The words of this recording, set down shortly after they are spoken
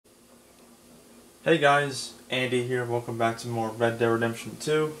Hey guys, Andy here. Welcome back to more Red Dead Redemption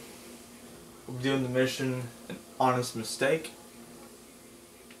 2. We're doing the mission An Honest Mistake.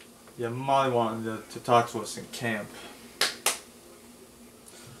 Yeah, Molly wanted to talk to us in camp.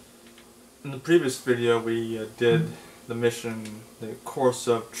 In the previous video, we did the mission, The Course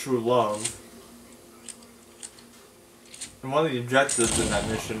of True Love. And one of the objectives in that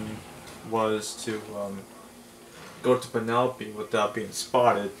mission was to go to Penelope without being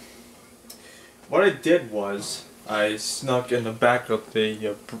spotted. What I did was, I snuck in the back of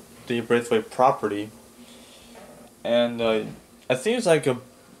the Braithwaite property, and I think it's like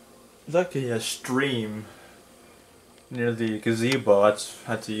a stream near the gazebo. I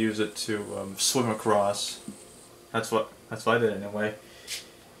had to use it to swim across. That's what I did anyway.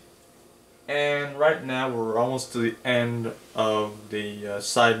 And right now we're almost to the end of the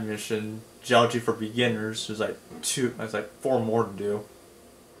side mission, Geology for Beginners. There's like 4 more to do.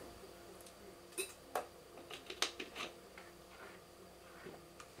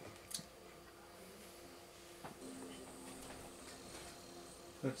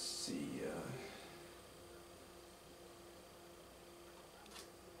 Let's see.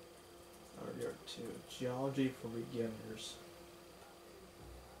 There are 2. Geology for Beginners.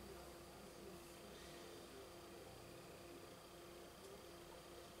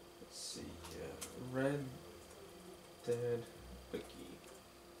 Let's see. Red Dead Wiki.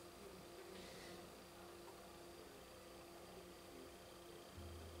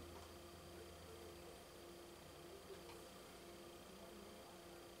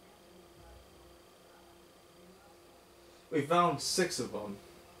 We found 6 of them.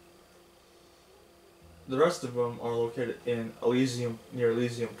 The rest of them are located in Elysium, near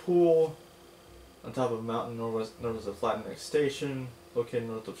Elysium Pool, on top of a mountain known as the Flat Neck Station, located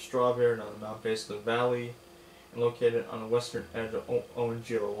north of Strawberry and on the Mount base of the valley, and located on the western edge of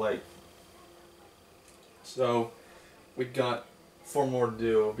Owenjiro Lake. So, we got 4 more to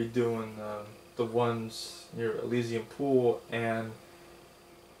do. We'll be doing the ones near Elysium Pool and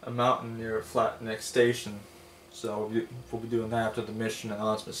a mountain near Flat Neck Station. So we'll be doing that after the mission, An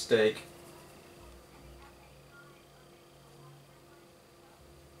Honest Mistake.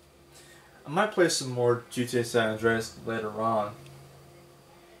 I might play some more GTA San Andreas later on.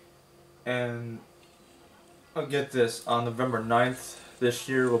 And I'll get this, on November 9th this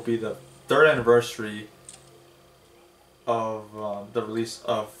year will be the 3rd anniversary of the release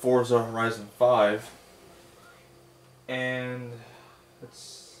of Forza Horizon 5. And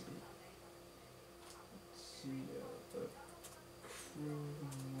let's see, the Crew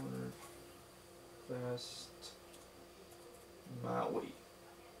Motorfest Maui.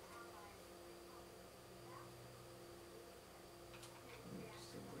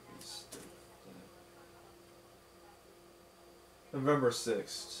 November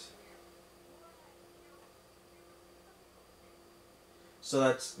 6th. So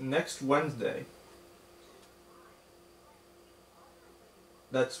that's next Wednesday.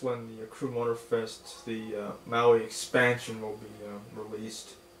 That's when the Crew Motorfest, the Maui expansion, will be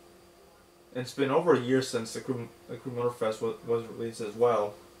released. And it's been over a year since the Crew Motorfest was released as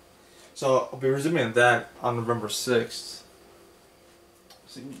well. So I'll be resuming that on November 6th.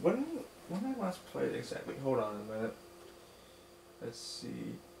 See, when I last played exactly? Hold on a minute. Let's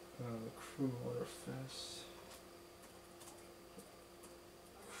see, Crew Motorfest.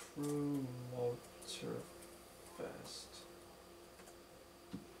 Crew Motorfest.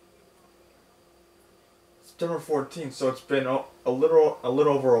 September 14th, so it's been a little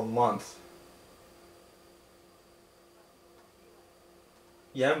over a month.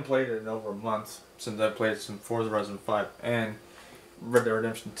 Yeah, I haven't played it in over a month since I played some Forza Horizon 5 and Red Dead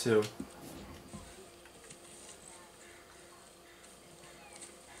Redemption 2.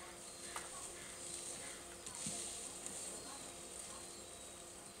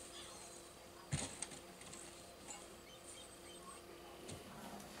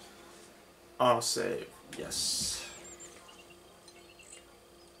 I'll save, yes.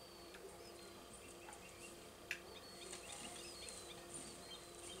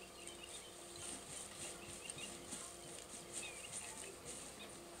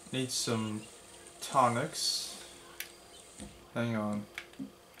 Need some tonics. Hang on.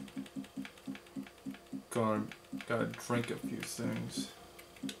 Gotta drink a few things.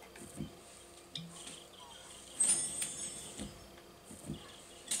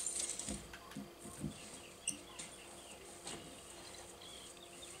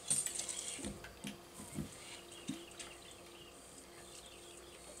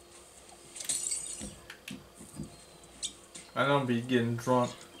 I don't be getting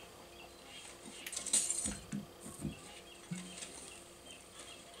drunk.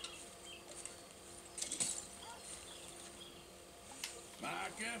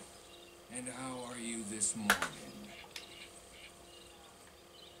 Aka, and how are you this morning?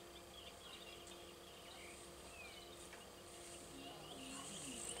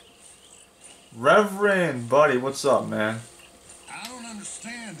 Reverend, buddy, what's up, man? I don't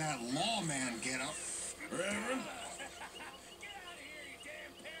understand that lawman getup. Reverend?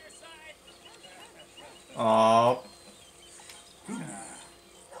 Oh.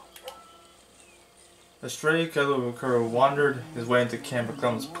 The stray Kalukuru wandered his way into Camp at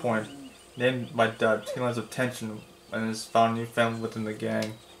Clemens Point, named by Dud, taking less attention and has found new family within the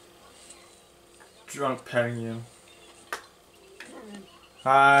gang. Drunk petting you.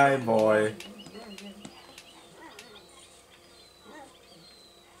 Hi, boy.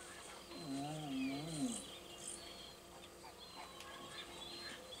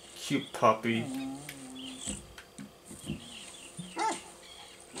 Cute puppy.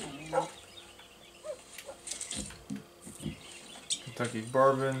 Kentucky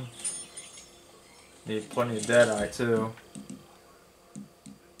bourbon. Need plenty of Deadeye too.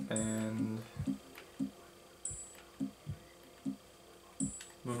 And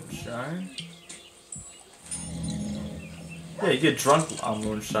moonshine. Yeah, you get drunk on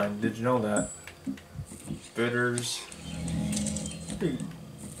moonshine. Did you know that? Bitters. Hey,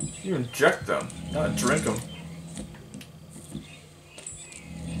 you inject them, not drink them.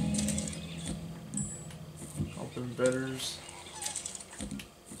 Open bitters.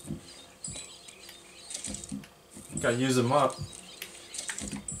 Gotta use them up.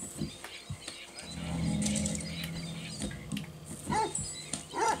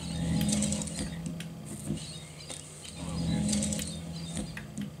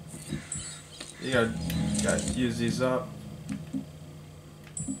 You gotta use these up.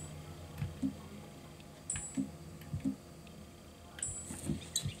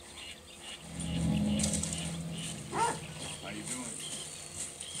 How you doing?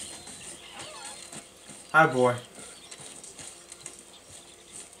 Hi, boy.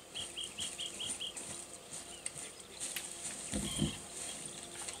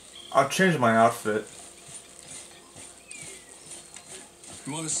 I'll change my outfit.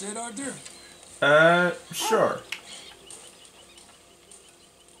 You want to sit, Arthur? Sure.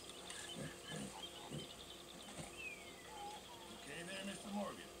 Okay there, Mr.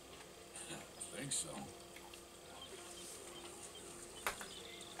 Morgan? I think so.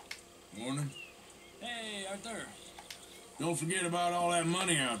 Morning. Hey, Arthur. Don't forget about all that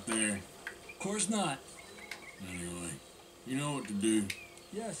money out there. Of course not. Anyway, you know what to do.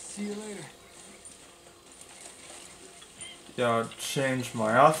 Yes, see you later. Yeah, I'll change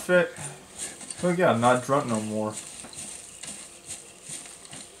my outfit. Look, yeah, I'm not drunk no more.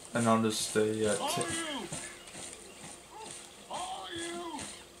 And I'll just stay All you! All you!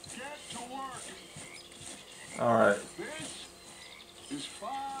 Get to work! Alright. This is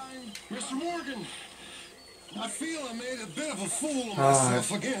fine. Mr. Morgan, I feel I made a bit of a fool of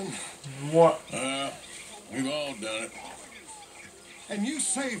myself again. What? We've all done it. And you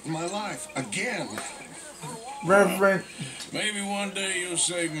saved my life again. Reverend. Maybe one day you'll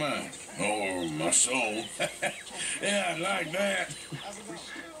save mine. Or my soul. Yeah, I'd like that.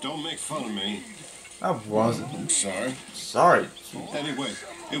 Don't make fun of me. I wasn't. I'm sorry. Sorry. Anyway,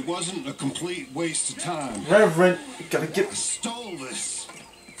 it wasn't a complete waste of time. Reverend, you gotta get. I stole this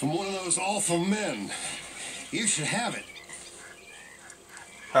from one of those awful men. You should have it.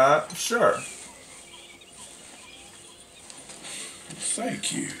 Sure.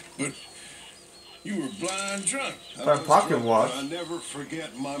 Thank you. But you were blind drunk. My pocket watch. I never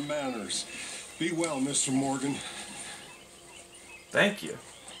forget my manners. Be well, Mr. Morgan. Thank you.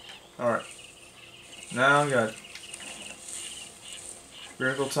 Alright. Now I got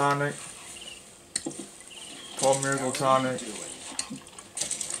Miracle Tonic. Cold Miracle Tonic.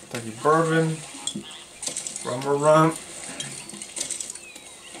 Kentucky Bourbon. Rum.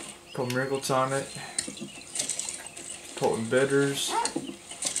 Cold Miracle Tonic. Potent Bitters.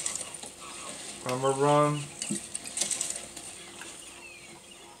 Rum.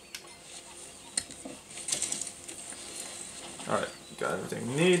 Alright, got everything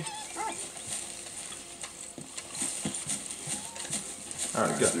we need.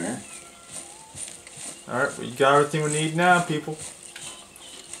 Alright, good. Alright, we got everything we need now, people.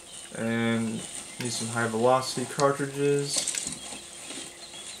 And need some high velocity cartridges.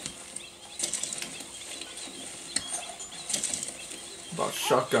 About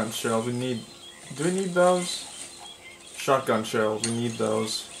shotgun shells, we need. Do we need those? Shotgun shells, we need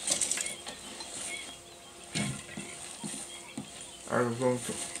those. Alright, we're going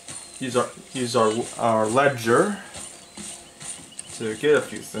to use our ledger to get a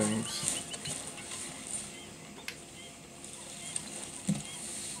few things.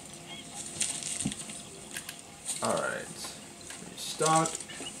 Restock.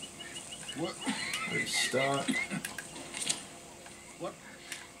 What? Restock. What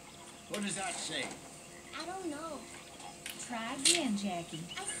does that say? I don't know. Try again, Jackie.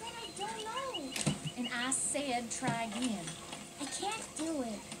 I said I don't know. And I said try again. I can't do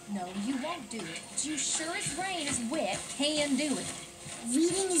it. No, you won't do it. But you sure as rain is wet can do it.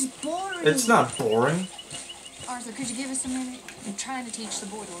 Reading is boring. It's not boring. Arthur, could you give us a minute? I'm trying to teach the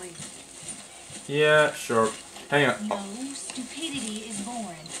boy to read. Yeah, sure. Hang on. No, stupidity is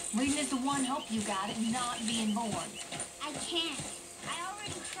boring. Reading is the one hope you got at not being born. I can't. I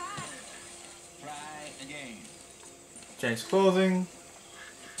already tried. Try again. Change clothing.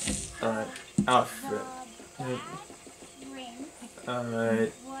 Alright. Outfit. The bad ring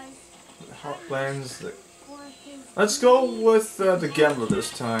Alright. was Heartlands. for his Let's go with the gambler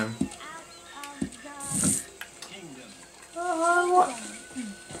this time. out of the Kingdom. What?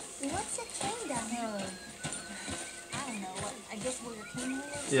 What's a kingdom? I don't know. I guess where your king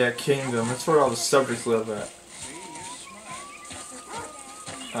lives? Yeah, kingdom. That's where all the subjects live at.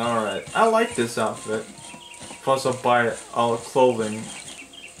 Alright. I like this outfit. Plus I'll buy all the clothing.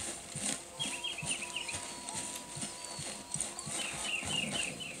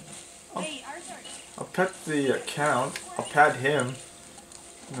 Hey, Arthur. I'll pet the count. I'll pat him.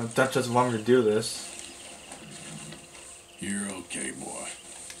 You know, Dutch doesn't want me to do this. You're okay, boy.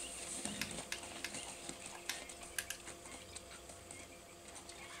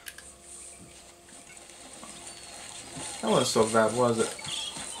 That wasn't so bad, was it?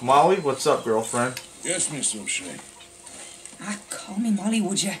 Molly, what's up, girlfriend? Yes, Miss O'Shea. Ah, call me Molly,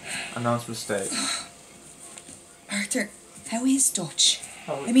 would you? Announced mistake. Arthur, how is Dutch?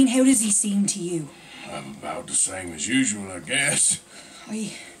 I mean, how does he seem to you? I'm about the same as usual, I guess.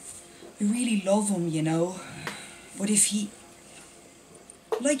 I really love him, you know. But if he...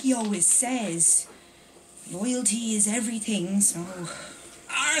 Like he always says, loyalty is everything, so...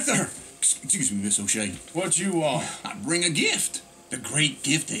 Arthur! Excuse me, Miss O'Shea. What you want? I bring a gift. The great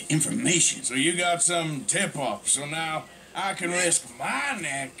gift of information. So you got some tip-off, so now I can risk my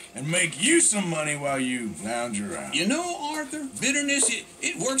neck and make you some money while you lounge around. You know, Arthur, bitterness,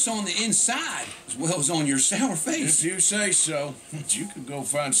 it works on the inside as well as on your sour If face. you say so, but you could go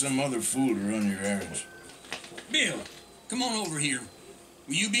find some other fool to run your errands. Bill, come on over here.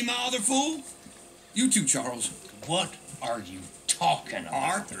 Will you be my other fool? You too, Charles. What are you talking about?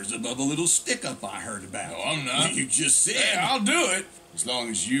 Arthur's above a little stick-up I heard about. No, I'm not. You just said. Yeah, I'll do it, as long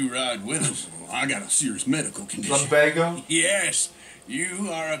as you ride with us. I got a serious medical condition. Lumbago? Yes, you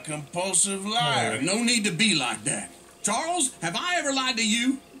are a compulsive liar. No need to be like that. Charles, have I ever lied to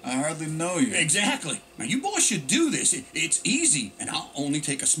you? I hardly know you. Exactly. Now, you boys should do this. It's easy, and I'll only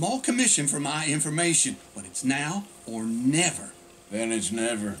take a small commission for my information. But it's now or never. Then it's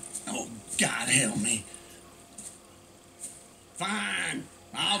never. Oh, God help me. Fine.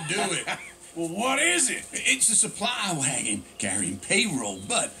 I'll do it. Well, what is it? It's a supply wagon carrying payroll,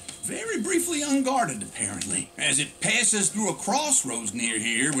 but very briefly unguarded, apparently. As it passes through a crossroads near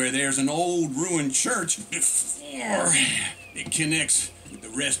here where there's an old ruined church before it connects with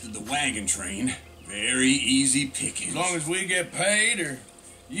the rest of the wagon train. Very easy pickings. As long as we get paid or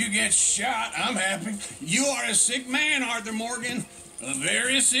you get shot, I'm happy. You are a sick man, Arthur Morgan. A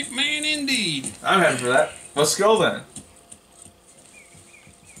very sick man indeed. I'm happy for that. Let's go then.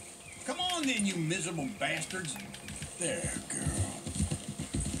 Come on then, you miserable bastards. There, girl.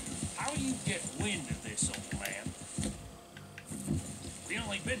 How you get wind of this, old man? We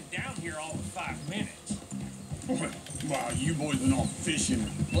only been down here all of 5 minutes. While you boys been off fishing,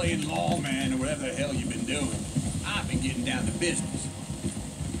 playing lawman, or whatever the hell you've been doing, I've been getting down to business.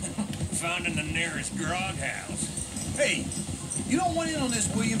 Finding the nearest grog house. Hey, you don't want in on this,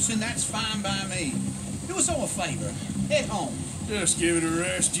 Williamson, that's fine by me. Do us all a favor. Head home. Just give it a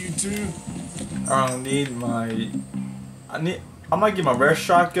rest, you two. I'll need my... I might get my rare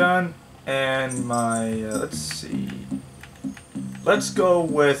shotgun and my... let's see... Let's go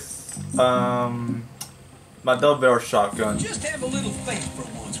with... my double barrel shotgun. Just have a little faith for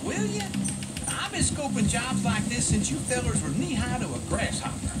once, will you? I've been scoping jobs like this since you fellers were knee-high to a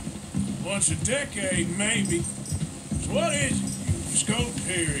grasshopper. Once a decade, maybe. So what is it you scoped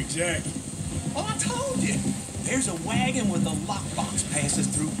here exactly? Well, I told you. There's a wagon with a lockbox passes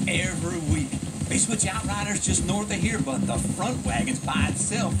through every week. They switch outriders just north of here, but the front wagon's by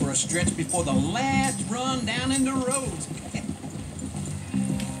itself for a stretch before the last run down into roads.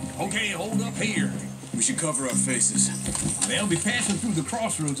 Okay, hold up here. We should cover our faces. They'll be passing through the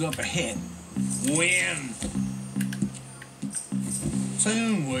crossroads up ahead. When?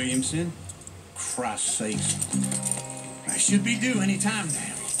 Soon, Williamson. Christ's sakes. I should be due any time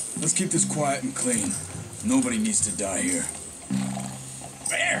now. Let's keep this quiet and clean. Nobody needs to die here.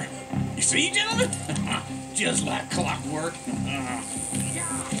 See, gentlemen? Just like clockwork.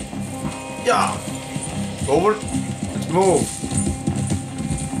 Yeah. Over. Let's move.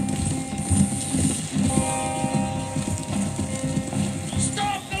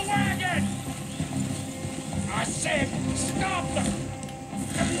 Stop the wagon! I said stop the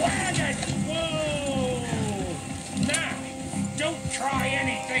wagon! Whoa! Now, don't try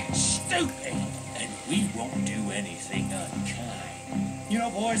anything stupid, and we won't do anything unkind. You know,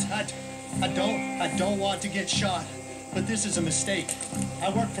 boys, I don't want to get shot, but this is a mistake. I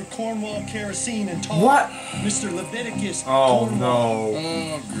work for Cornwall Kerosene and Tar. What? Mr. Leviticus Oh Cornwall. no.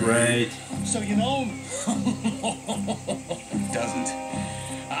 Oh, Great. So you know him? Doesn't.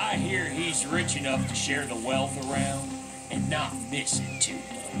 I hear he's rich enough to share the wealth around and not miss it too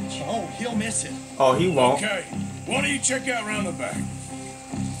much. Oh, he'll miss it. Oh, he won't. Okay, why don't you check out around the back?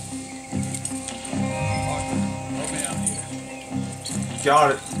 Arthur, help me out here.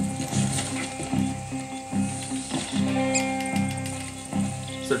 Got it.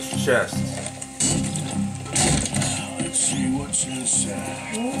 Search the chest. Let's see what's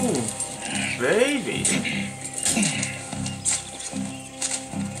inside. Ooh, baby.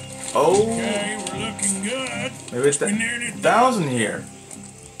 Oh, Okay, we're looking good. maybe it's We nearly done. 1,000 here.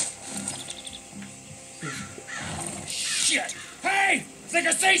 Shit! Hey! Think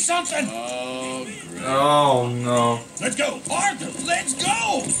I see something? Oh, great. Oh no. Let's go, Arthur. Let's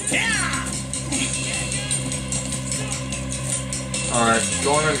go. Yeah. Alright,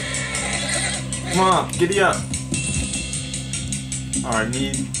 going in. Come on, giddy up. Alright,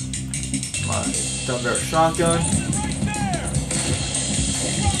 need my double barrel shotgun.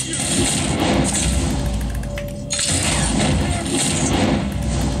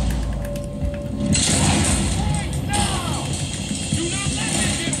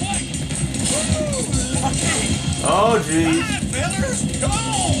 Oh geez. Fellas, come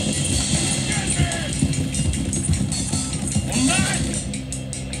on. One night.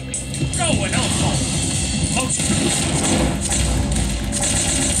 Going on.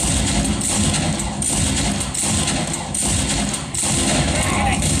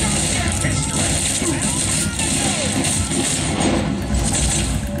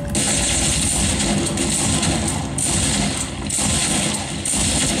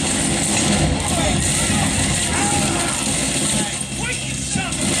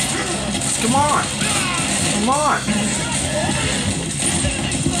 Come on. Come on.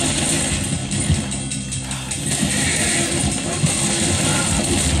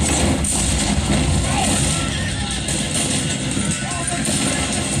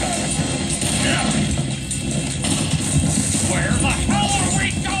 Where the hell are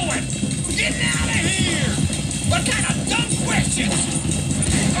we going? Getting out of here. What kind of dumb questions?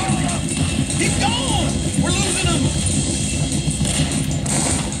 He's gone. We're losing him.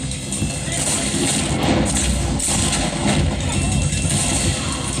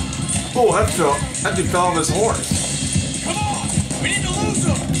 Oh, that dude fell off his horse. Come on! We need to lose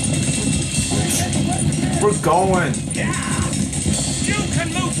them! We're going. Yeah! You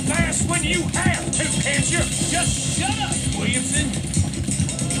can move fast when you have to, can't you? Just shut up, Williamson!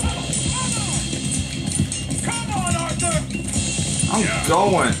 Come on, Arthur! I'm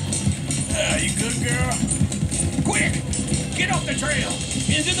going. You good, girl? Quick! Get off the trail!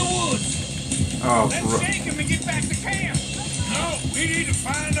 Into the woods! Oh, Let's bro. shake him and get back to camp! No, we need to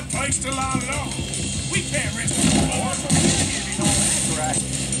find a place to line it off. We can't risk it more.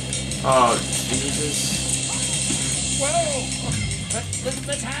 Oh, Jesus. Whoa!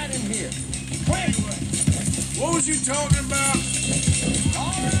 Let's hide in here. Quick! What was you talking about?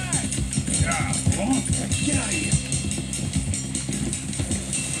 All right! Yeah, come on. Get out of here.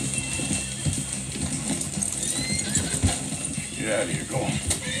 Get out of here, go on.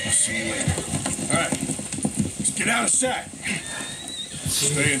 I'll see you later. All right, let's get out of sight.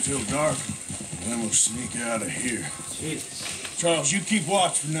 Stay until dark, and then we'll sneak out of here. Jesus. Charles, you keep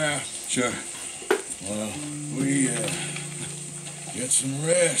watch for now. Sure. Well, we, get some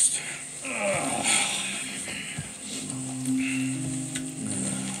rest.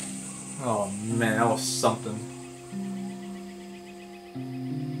 Oh man, that was something.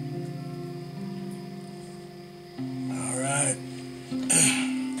 All right.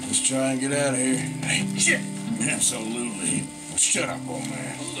 Let's try and get out of here. Hey, shit! Absolutely. Well, shut up, old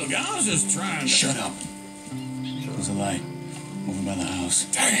man. Look, I was just trying to... Shut up. There's a light over by the house.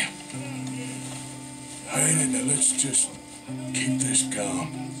 Damn. All right, now let's just keep this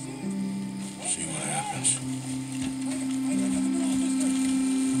calm. See what happens.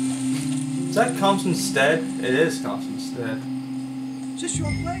 Is that Compton's Stead? It is Compton's Stead. Is this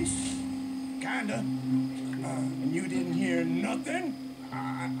your place? Kinda. And you didn't hear nothing?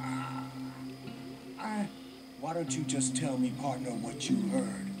 Why don't you just tell me, partner, what you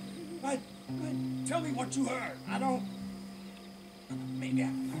heard? Tell me what you heard. I don't... Maybe I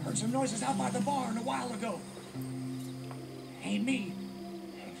heard some noises out by the barn a while ago. Ain't me.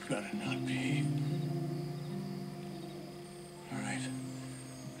 Better not be. All right.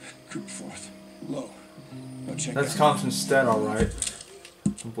 Group forth. Low. Go check That's out. Compton's Stead, alright.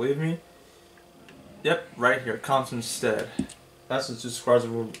 Believe me? Yep, right here. Compton's Stead. That's just as far as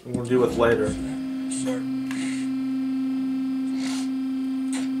we'll deal with later. Sir.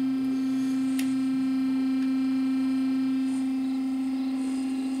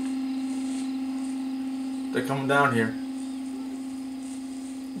 They're coming down here.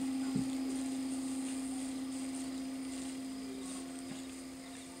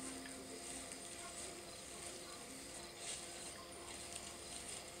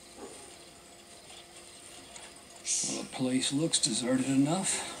 Well, the place looks deserted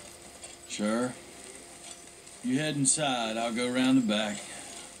enough. Sure. You head inside, I'll go round the back.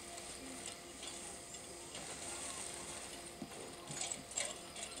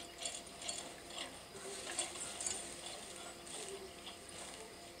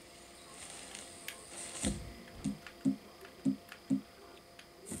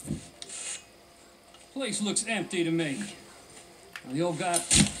 Place looks empty to me. Well, the old guy...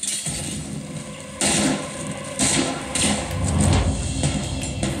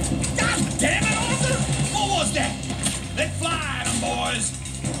 God damn it, Arthur! What was that? Let fly at 'em, boys.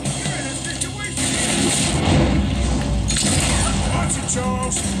 You're in a situation. Watch it,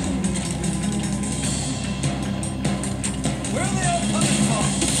 Charles. Where are they all coming from?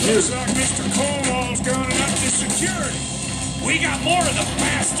 Looks like Mr. Cornwall's gunning up this security. We got more of the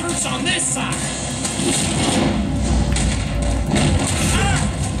bastards on this side.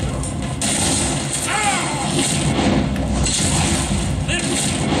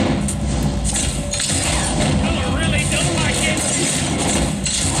 Really don't like it.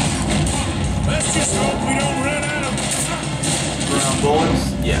 Let's just hope we don't run out of Brown bullets?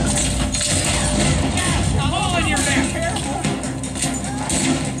 Yeah. I'm all in your neck.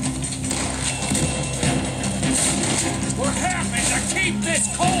 We're having to keep this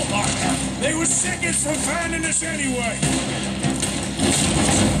cold, Arthur. They were seconds from finding us anyway.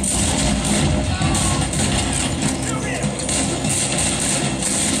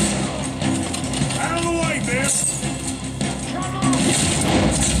 Out of the way, Biff.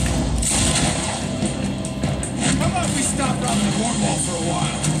 How about we stop robbing Cornwall for a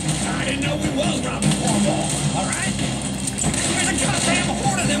while? I didn't know we was robbing Cornwall, all right? There's a goddamn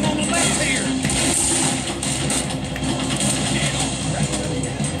horde of them on the left here.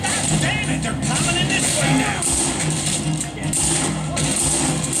 God damn it, they're coming in this way now.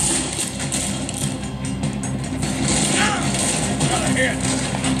 Got a hit.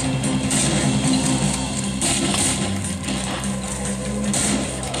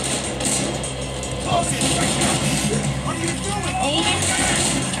 What are you doing? Hold them back!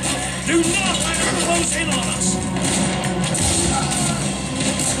 Do not let them close in on us!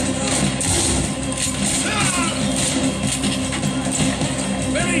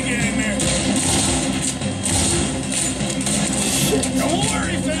 Let me get in there. Don't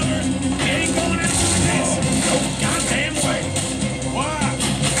worry, fellas. We ain't going out like this. No goddamn way. Why?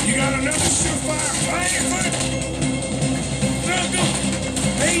 You got another surefire plan for it?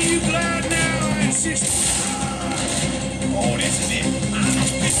 Hey, you glad now? I insist. Oh, this is it. I'm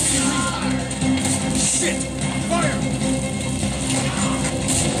Shit! Fire!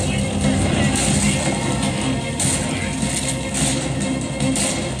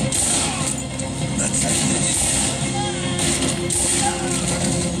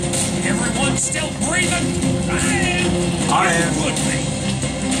 Everyone still breathing? I am. You would be.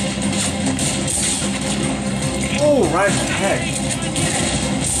 Oh, right in the head.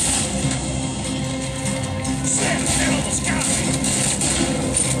 Shit, that almost got me.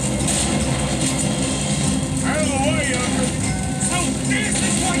 Out of the way, Uncle. So this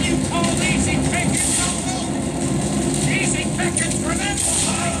is what you call easy pickings, Uncle? Easy pickings for them?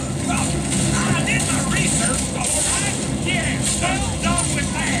 Well, I did my research, all right? Yeah, well done with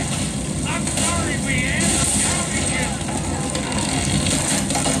that. I'm sorry we had to counting you.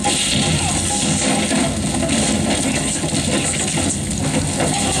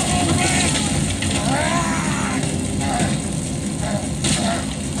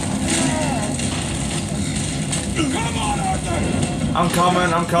 Come on, Arthur! I'm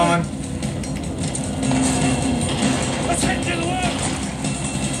coming, I'm coming. Let's head to the woods!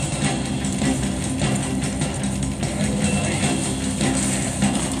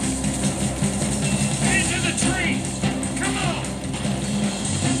 Into the trees! Come on!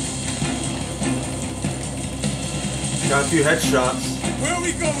 few headshots. Where are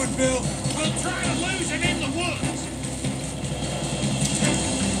we going, Bill? We'll try to lose him in the woods.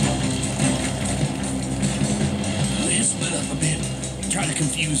 They'll split up a bit. Try to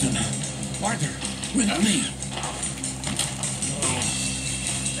confuse them. Arthur, with me.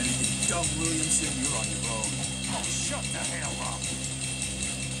 Anything dumb, Williamson, you're on your own. Oh, shut the hell up.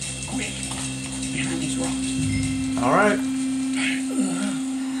 Quick, behind these rocks. All right.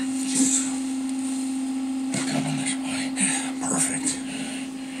 They're coming this way. Perfect.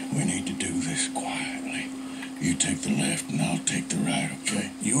 We need to do this quietly. You take the left and I'll take the right,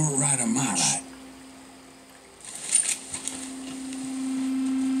 okay? Your right or my right?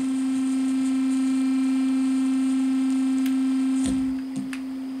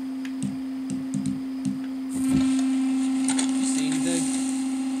 See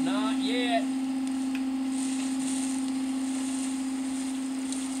anything? Not yet.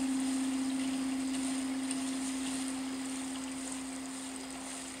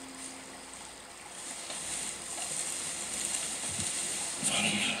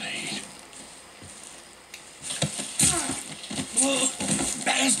 Follow my lead.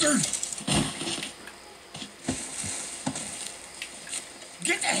 Bastard!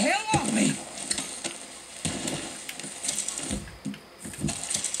 Get the hell off me!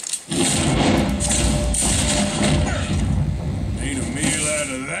 Made a meal out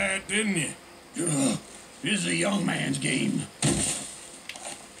of that, didn't you? This is a young man's game.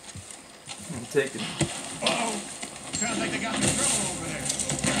 I'm taking. Uh-oh. Sounds like they got some trouble over there.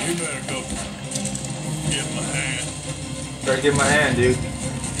 You better go get my hand. Better give my hand, dude.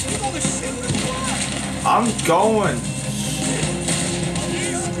 You gonna shoot him? What? I'm going.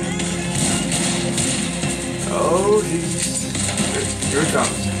 Oh, jeez. Here it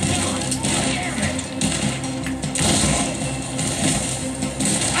comes.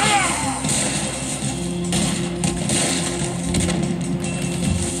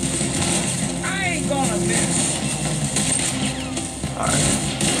 I ain't gonna miss. All right.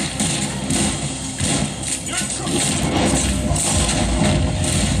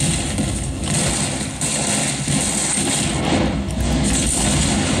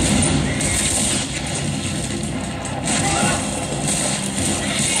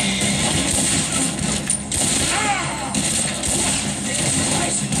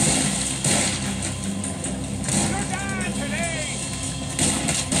 You're dying today.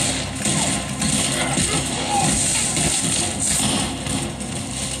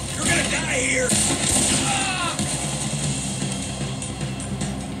 You're gonna die here!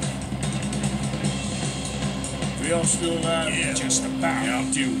 We all still alive? Yeah, Just about. Yeah,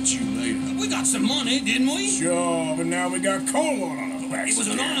 I'll deal with you later. We got some money, didn't we? Sure, but now we got coal on our backs. It was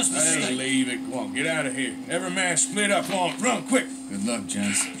an honest mistake. Leave it. Come on, get out of here. Every man split up. Come on, run quick. Good luck,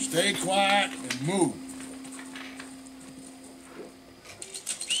 gents. Stay quiet and move.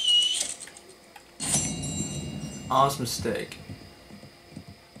 Honest mistake.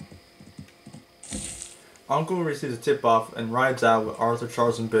 Uncle receives a tip-off and rides out with Arthur,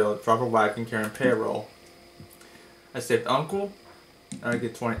 Charles, and Bill, drop a wagon carrying payroll. I saved Uncle. I didn't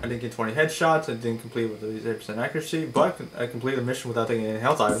get 20 headshots. I didn't complete with 80% accuracy, but I completed the mission without taking any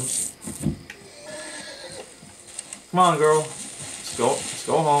health items. Come on, girl. Let's go. Let's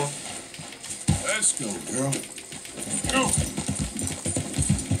go home. Let's go, girl. Go.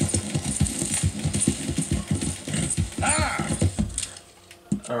 Ah!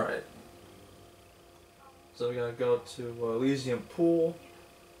 Alright. So we gotta go to Elysium Pool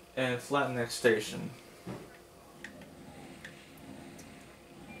and Flat Neck Station.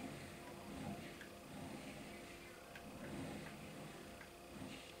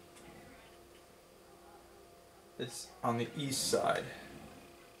 It's on the east side.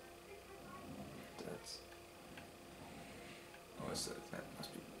 That's. Oh, it's that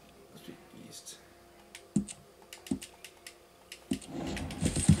must be east.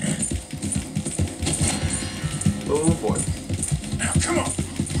 Oh boy. Now, come on.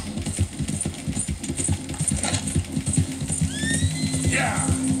 Yeah.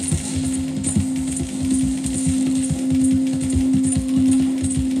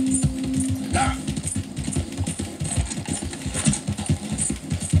 Ah.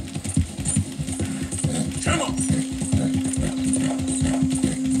 Come on.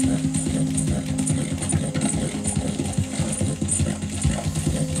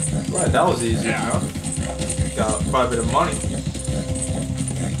 Right, that was easy enough. Got quite a bit of money.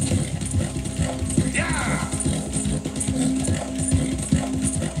 Yeah.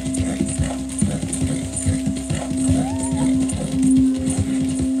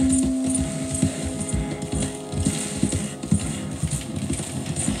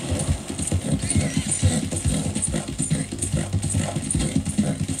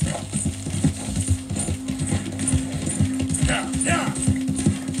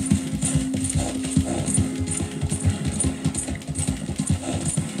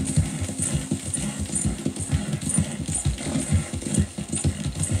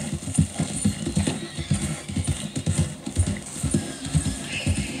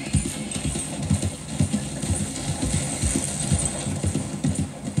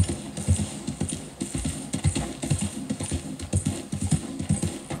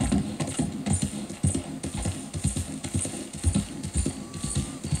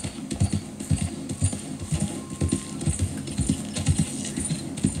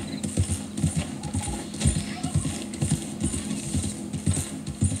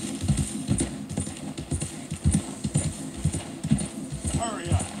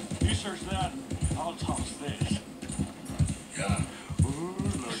 Hurry up. You search that, I'll toss this. Yeah. Ooh,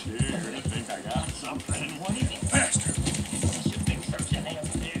 look here. I think I got something. What is it? Faster. You've been searching him.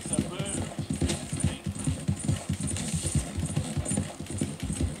 It's a booze.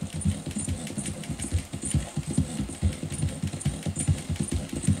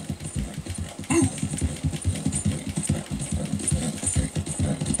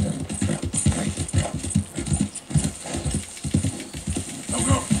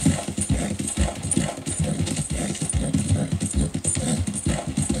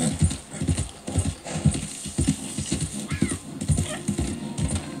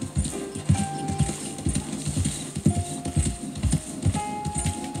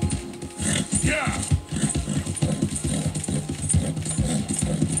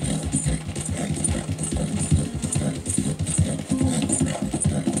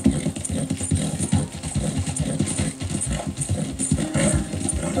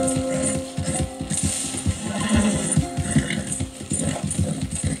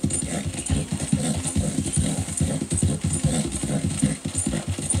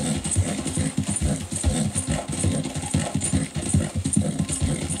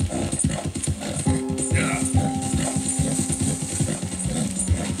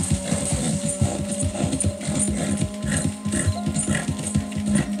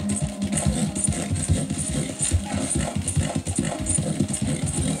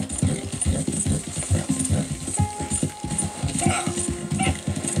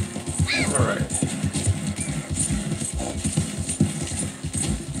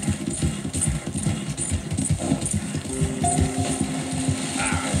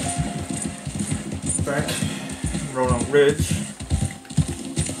 Roanoke Ridge.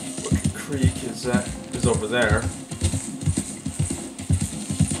 Wicked Creek is over there.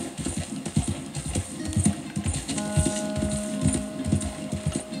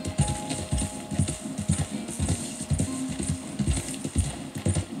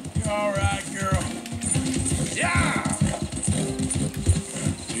 You all right, girl? Yeah.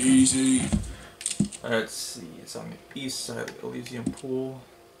 Easy. Let's see. It's on the east side of the Elysium Pool.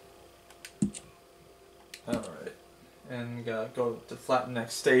 Alright, and we gotta go to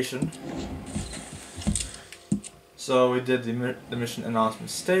Flatneck Station. So we did the mission in Honest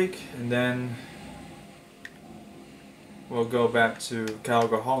Mistake, and then we'll go back to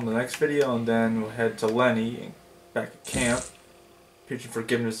Calico Hall in the next video, and then we'll head to Lenny, back at camp, preaching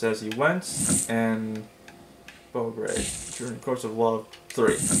forgiveness as he went, and Beaugrave, during the course of Love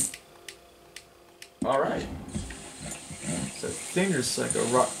 3. Alright. So I think there's like a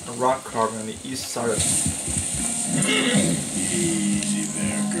rock carving on the east side of Easy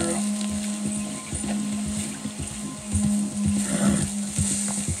there, girl.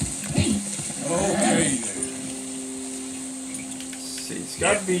 Okay there. Let's see, it's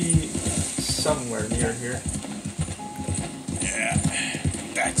gotta be somewhere near here. Yeah,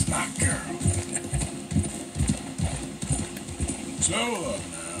 that's my girl. Slow up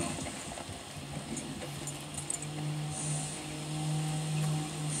now.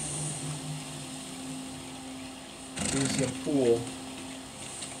 Elysium Pool.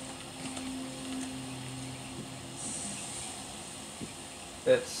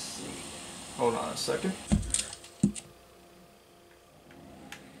 Let's see. Hold on a second.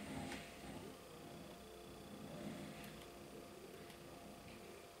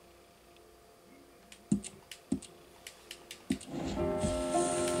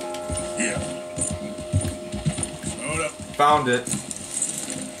 Yeah. Slow up. Found it.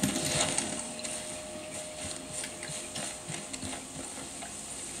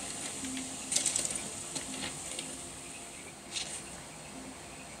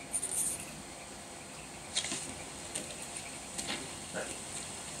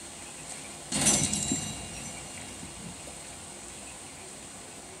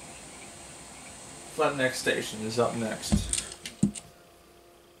 Flatneck Station is up next.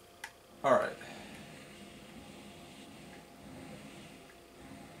 Alright.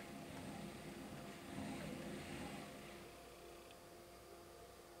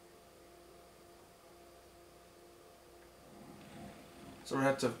 So we're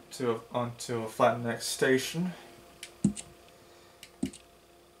headed onto a Flatneck Station.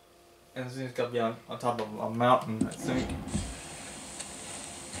 And this thing's got to be on top of a mountain, I think.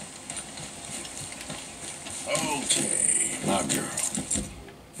 Okay, my girl.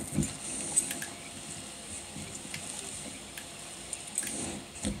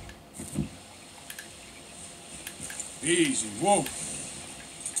 Easy, whoa.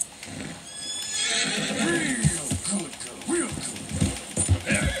 Real good, girl, real good.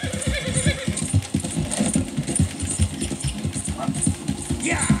 Yeah.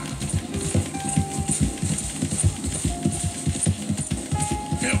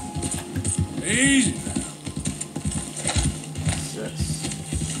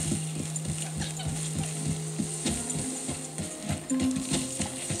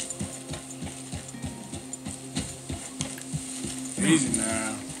 Easy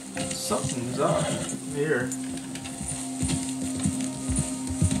now. Something's up here.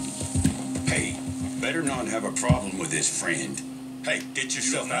 Hey, better not have a problem with this friend. Hey, get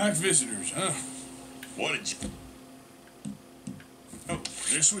yourself out. Night visitors, huh? What did you... Oh,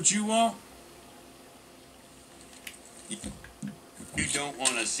 this what you want? You don't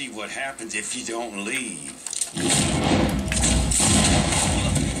want to see what happens if you don't leave.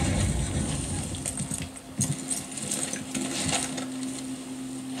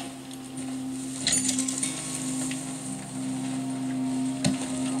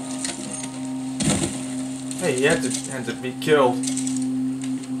 Hey, he had to be killed.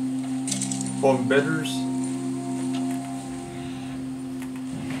 For bidders.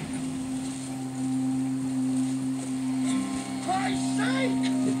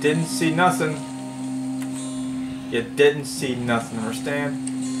 You didn't see nothing. You didn't see nothing, understand?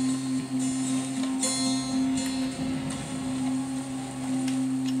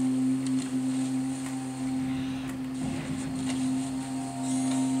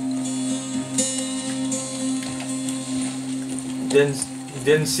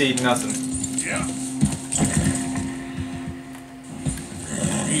 Didn't see nothing. Yeah.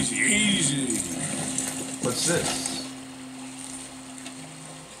 Easy, easy. What's this?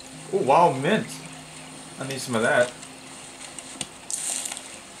 Oh, wow, mint. I need some of that.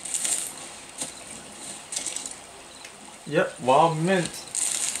 Yep, wild mint.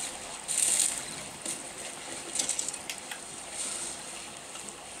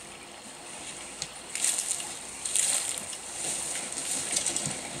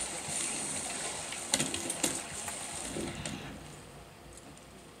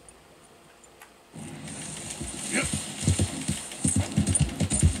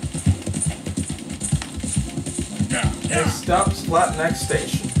 Next stop, Flatneck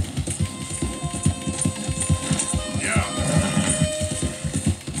Station. Yeah.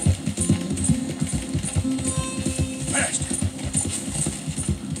 Fast.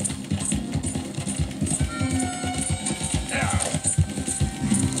 Yeah.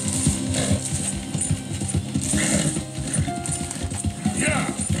 Yeah.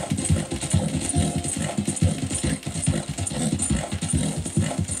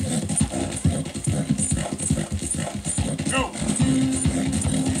 Go.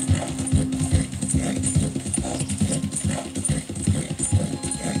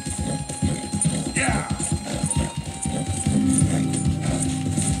 Yeah.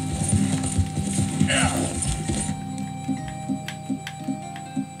 Yeah.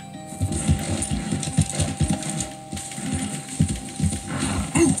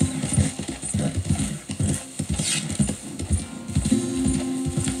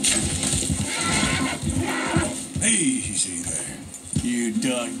 Easy there. You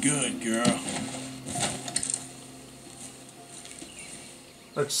done good, girl.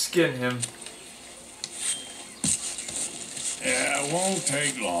 Let's skin him. Yeah, it won't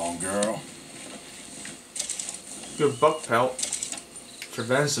take long, girl. Good buck pelt. For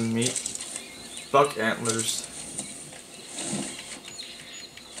venison meat. Buck antlers.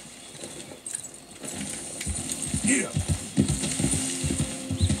 Yeah.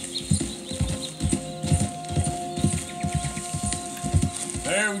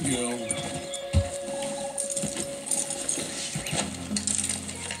 There we go.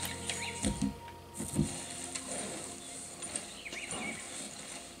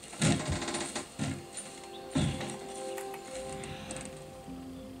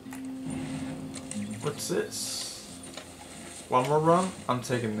 What's this? One more rum? I'm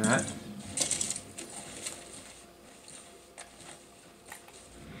taking that.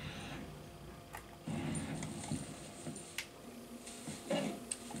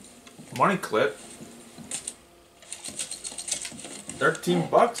 Money clip. 13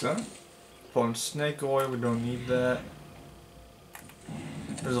 bucks, huh? Pulling snake oil, we don't need that.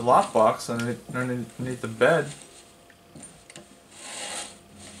 There's a lockbox underneath the bed.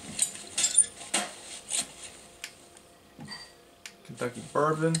 Kentucky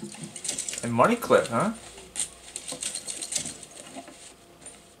bourbon. And money clip, huh?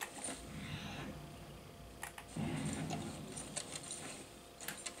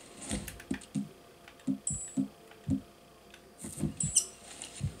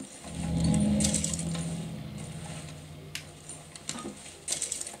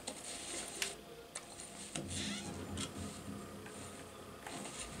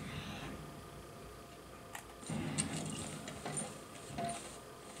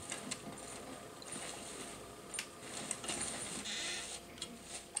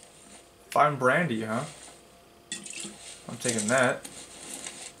 Fine brandy, huh? I'm taking that.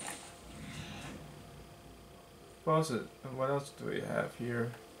 What else do we have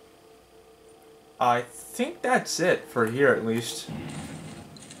here? I think that's it for here, at least.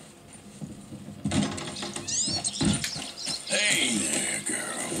 Hey there, girl.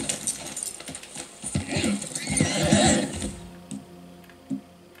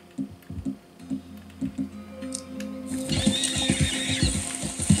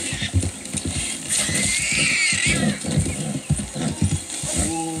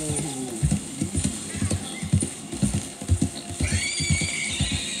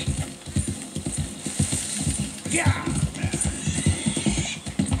 Yeah.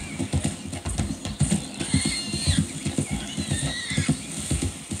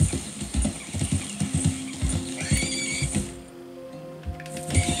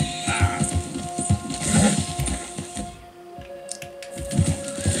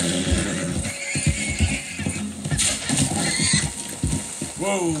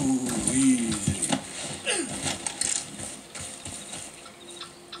 Whoa, easy.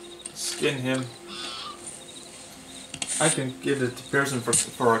 Skin him. I can give it to Pearson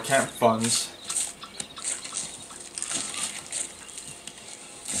for our camp funds.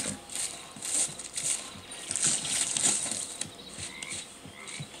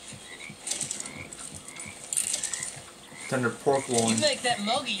 Tender pork loin. You make that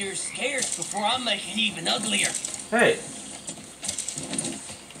mug of yours scarce before I make it even uglier. Hey.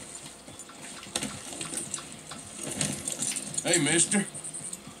 Hey, mister.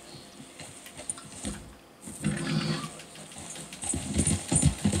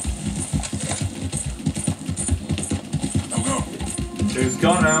 He's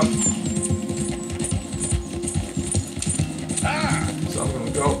gone out. Ah! So I'm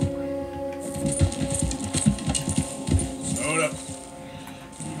gonna go. Hold up.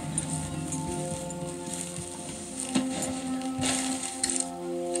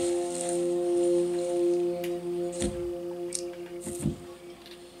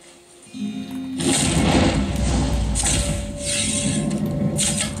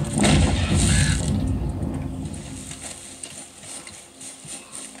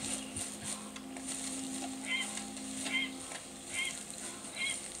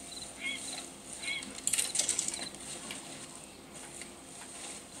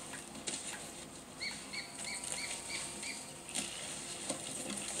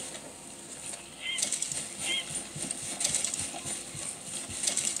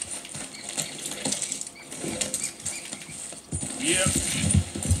 Yep.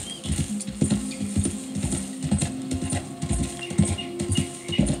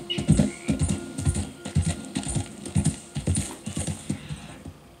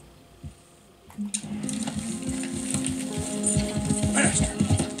 Faster.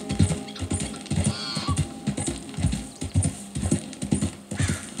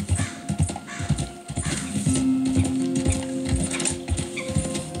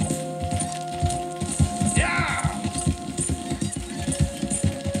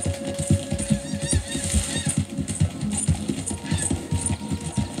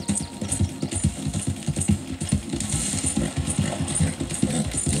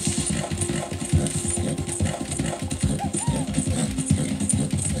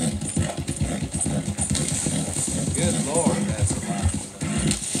 Good Lord, that's a lot.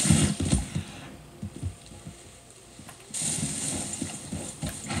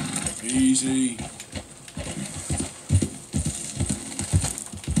 Easy.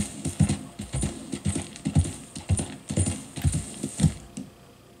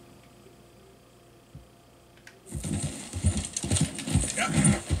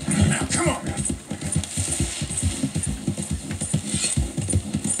 Now, come on.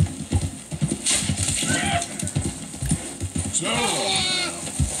 So.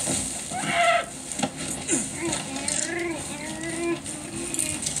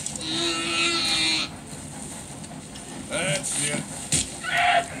 That's it.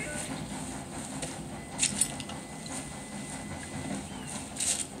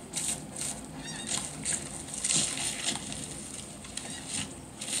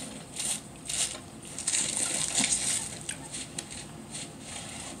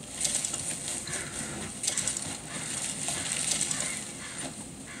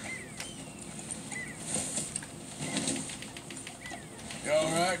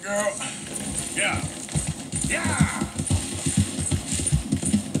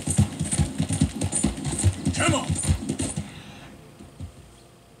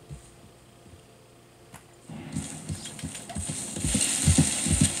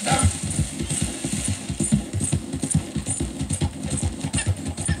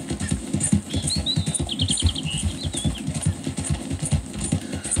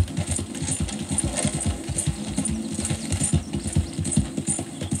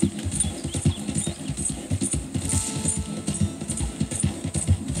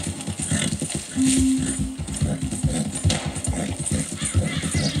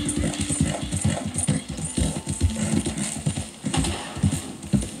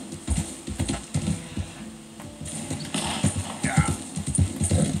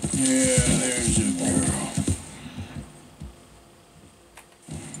 Yeah, there's a girl.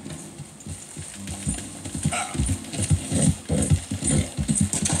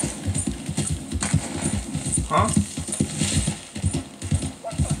 Huh?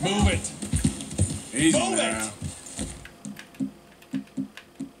 Move it. Easy Move now.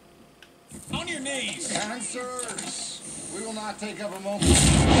 On your knees. Answers. We will not take up a moment.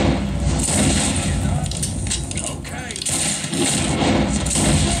 Okay.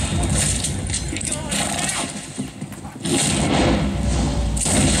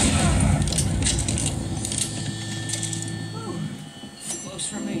 Close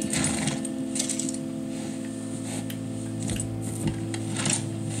for me.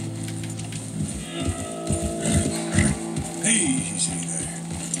 Easy there.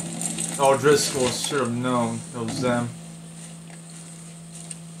 Oh, Driscoll should have known it was them.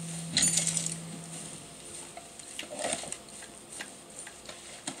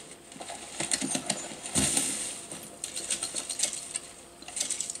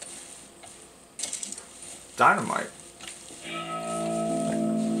 Dynamite.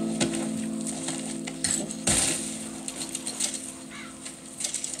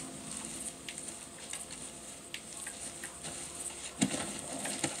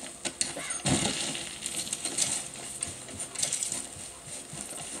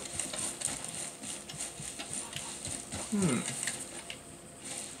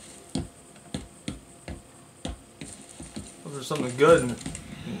 Well, there's something good in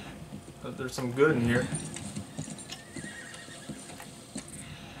there's some good in here.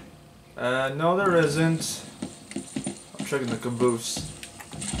 No there isn't. I'm checking the caboose.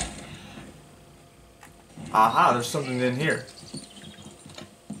 Aha, there's something in here.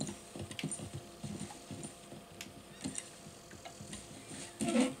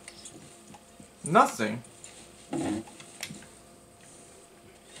 Nothing.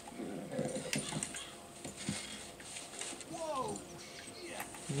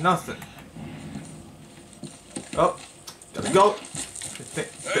 Nothing. Oh, gotta go.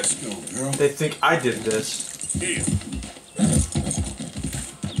 Let's go, girl. They think I did this. Here.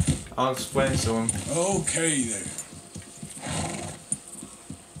 I'll explain to them. Okay there.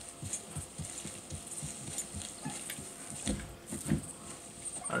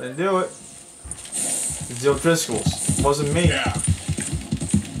 I didn't do it. It's the O'Driscolls. It wasn't me. Yeah.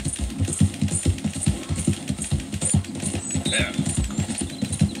 Yeah.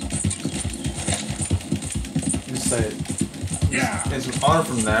 You say it. Yeah. It's an honor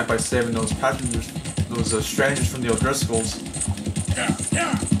from that by saving those passengers, those strangers from the O'Driscolls. Yeah.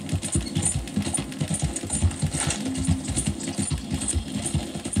 Yeah.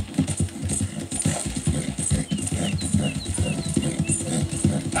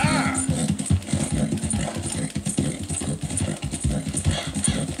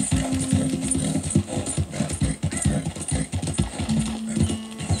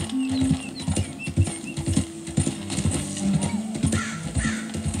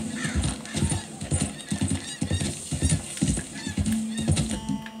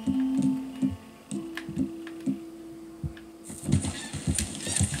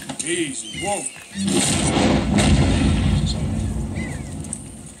 Easy. Whoa.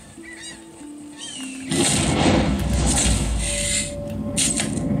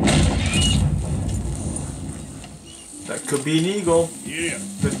 That could be an eagle. Yeah.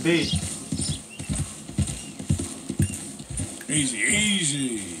 Could be. Easy,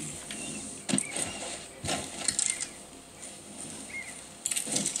 easy.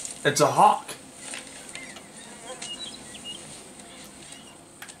 It's a hawk.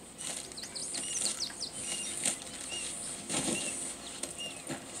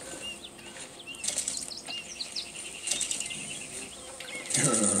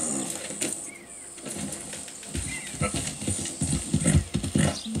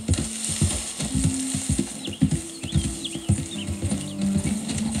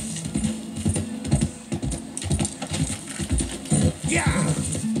 Yeah.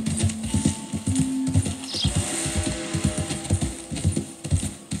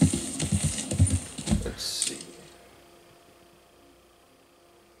 Let's see.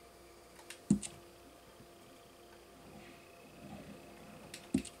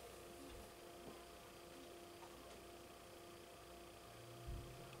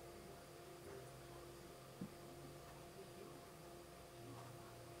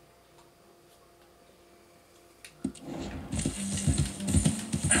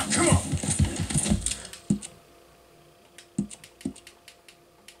 Now, come on.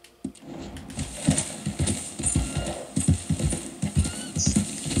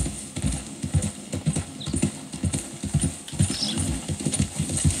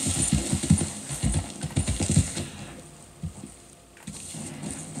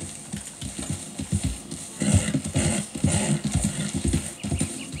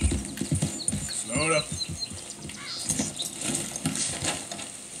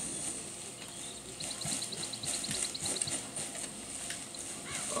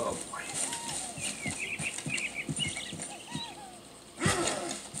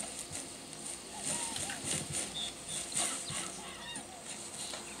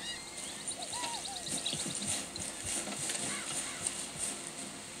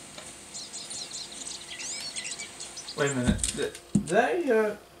 Wait a minute. Did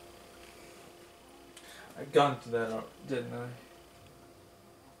I got into that, didn't I?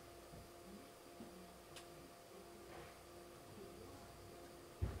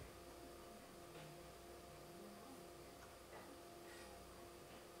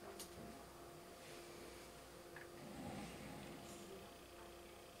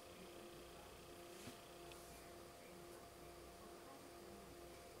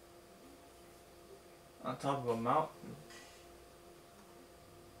 On top of a mountain.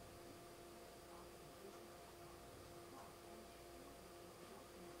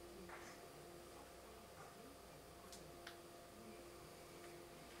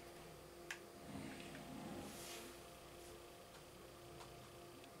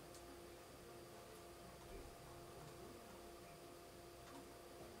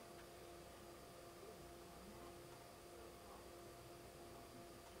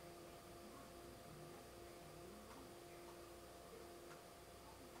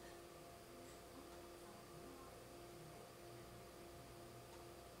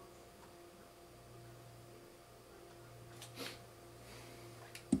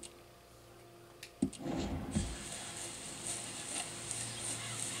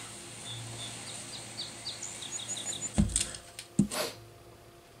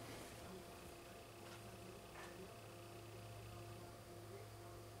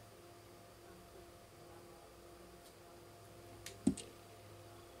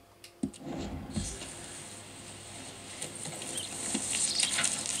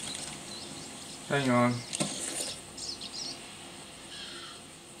 Hang on.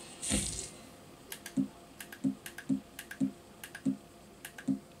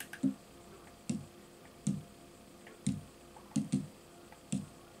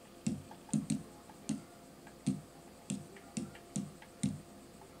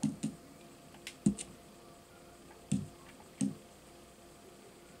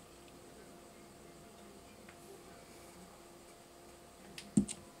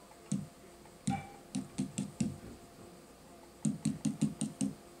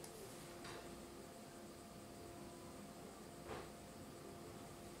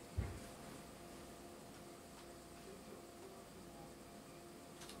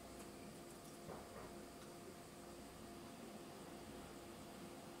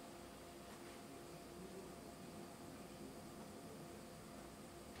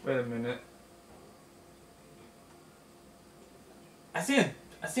 Wait a minute. I think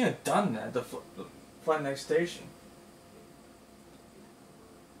I've done that. The flight next station.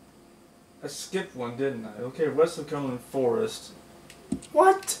 I skipped one, didn't I? Okay, West of Cumberland Forest.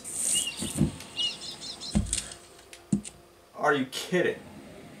 What? Are you kidding?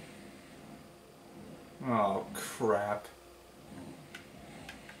 Oh crap.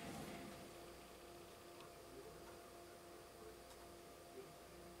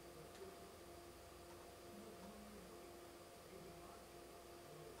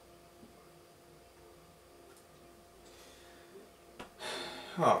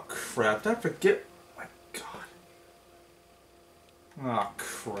 Oh crap, did I forget? Oh my god. Oh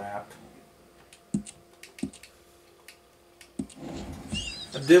crap.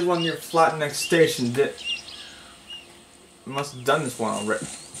 I did one near Flat Neck Station, I must have done this one already.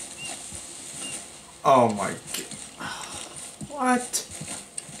 Oh my god. What?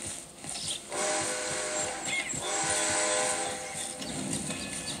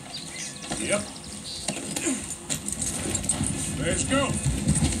 Yep. Let's go.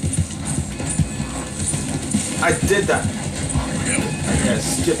 I did that. I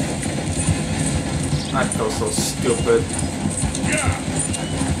skipped it. I feel so stupid. Yeah.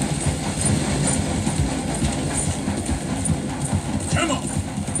 Come on.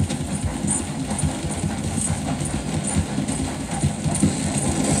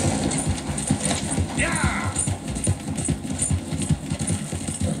 Yeah.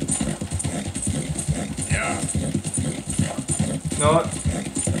 Yeah. You know what?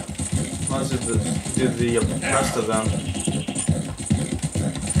 Let's do the rest of them.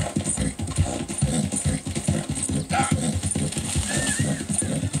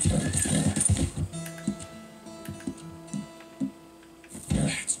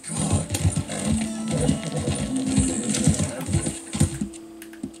 That's good.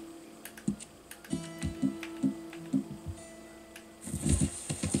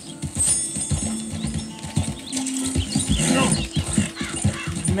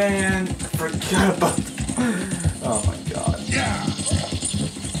 Man, I forgot about oh my god. Yeah.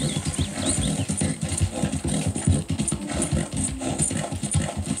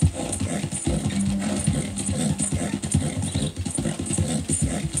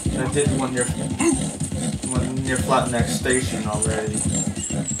 I did one near near Flatneck Station already.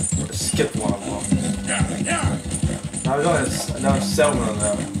 I skipped one of them. Now there's only another 7 of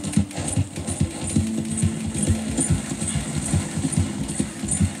them.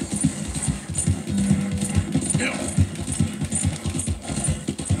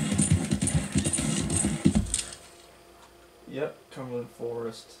 Yep, Cumberland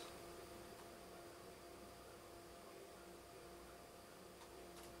Forest.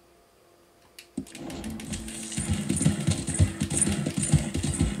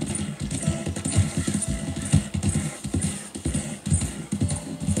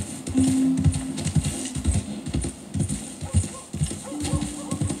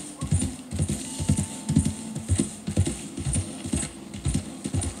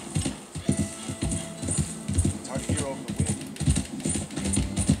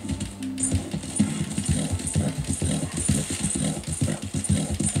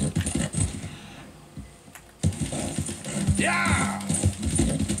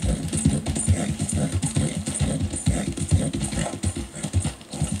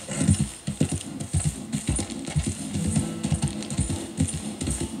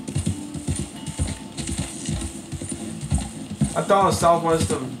 I thought it was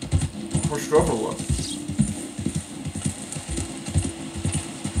southwest of where Strover was.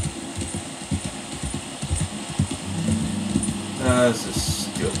 This is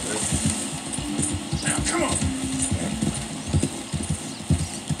stupid. Now, come on.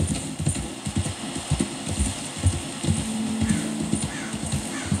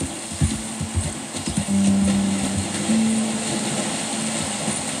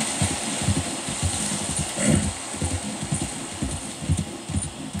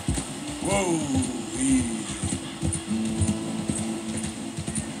 Whoa, easy.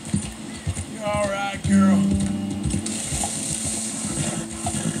 You all right, girl?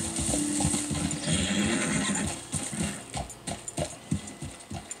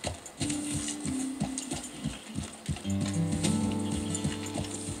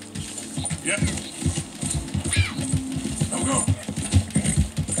 Yeah. Don't go.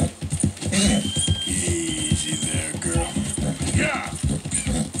 Easy there, girl. Yeah.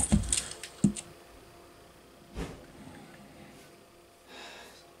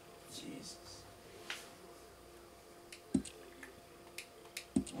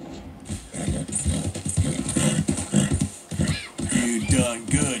 You done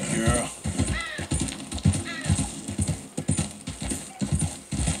good, girl.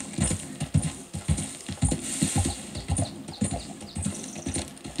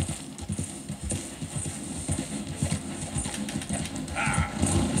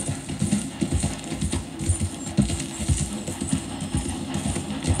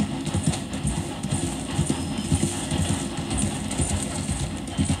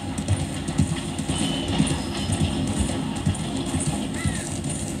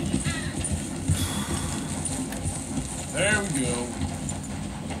 There we go.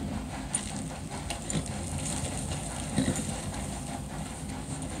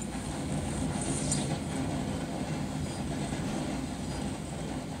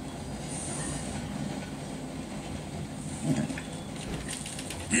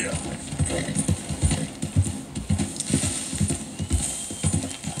 Yeah.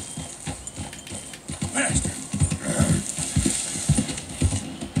 Faster.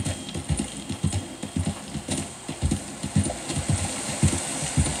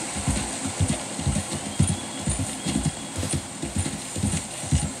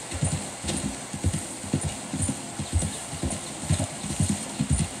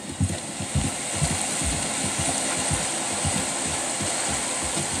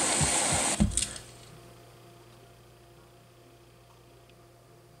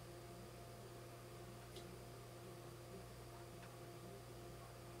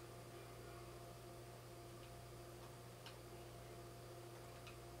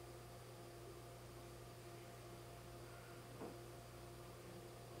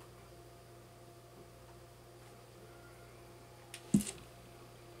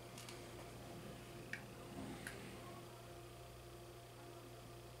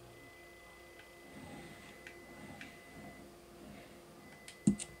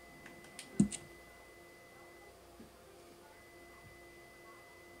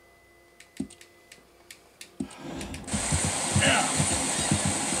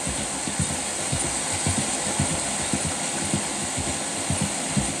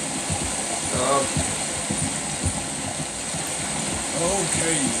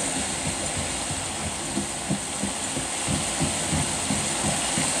 Okay.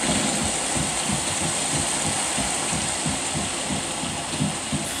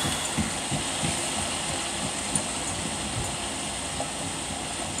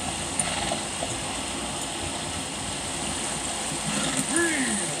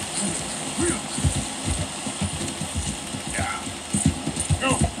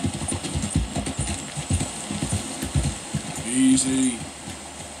 Easy.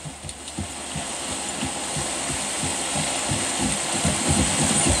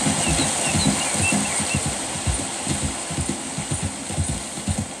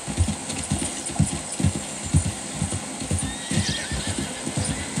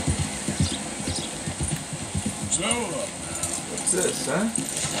 So, what's this, huh?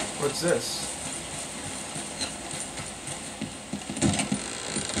 What's this?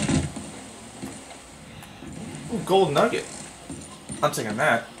 Ooh, gold nugget. I'm taking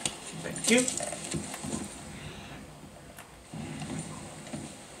that. Thank you.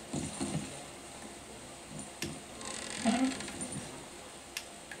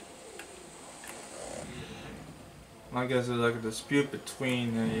 I guess there's like a dispute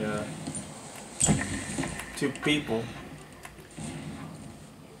between the two people.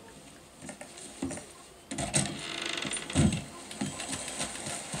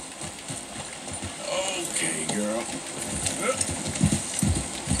 okay, girl.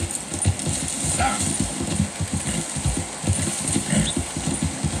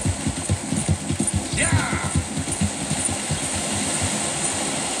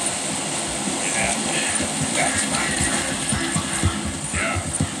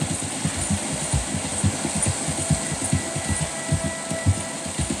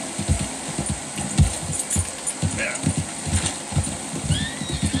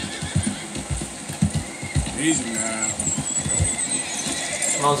 Easy now.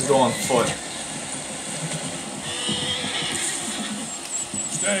 I'll just go on foot.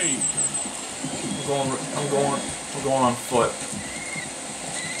 Stay. I'm going on foot.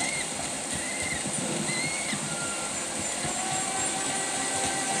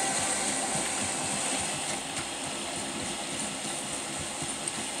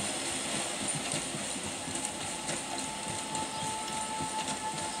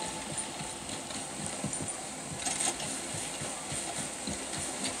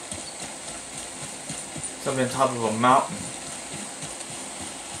 Something on top of a mountain.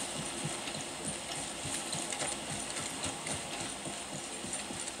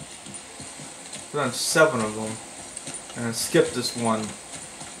 I've done 7 of them, and I skipped this one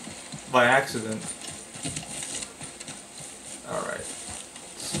by accident. Alright,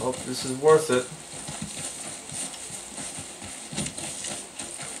 let's hope this is worth it.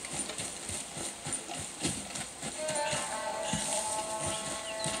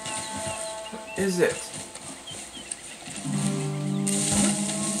 What is it?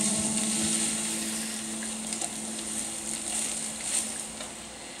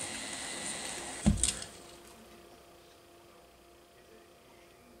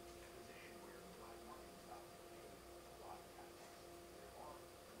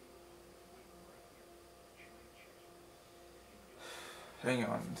 Hang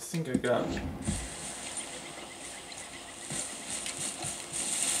on, I think I got it.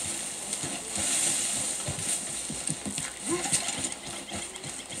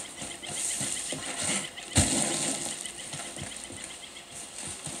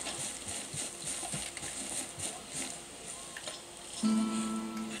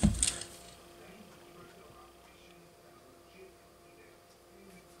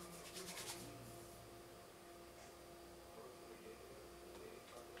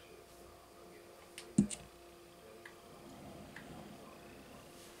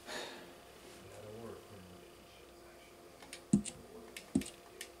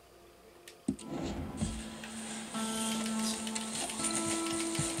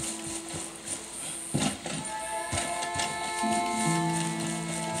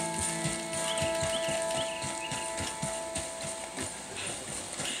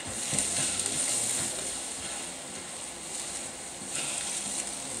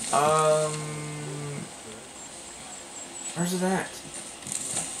 Where's it at?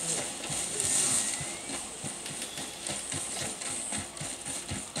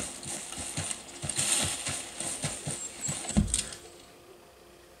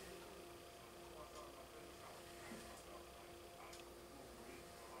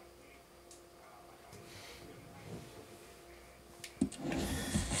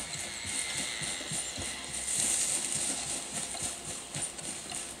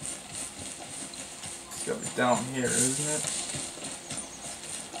 It's gotta be down here, isn't it?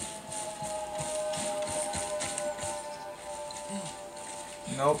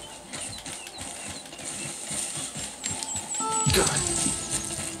 Nope. God.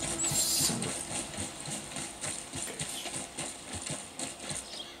 Son of a bitch.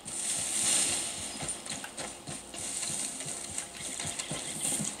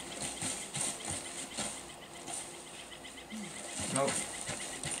 Nope.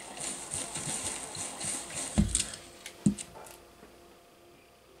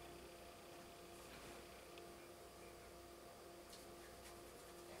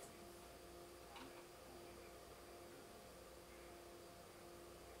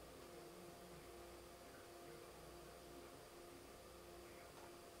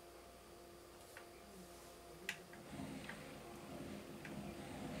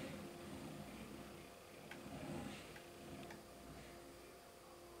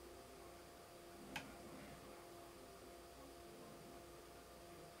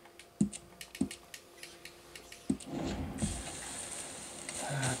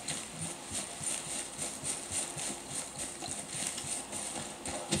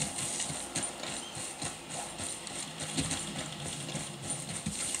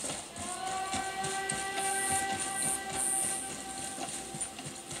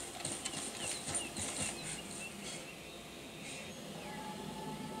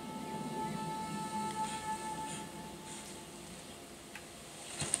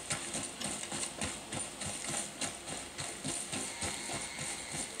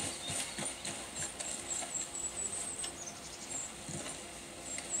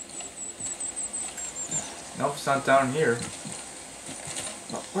 Nope, it's not down here.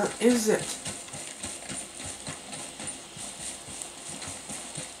 But where is it?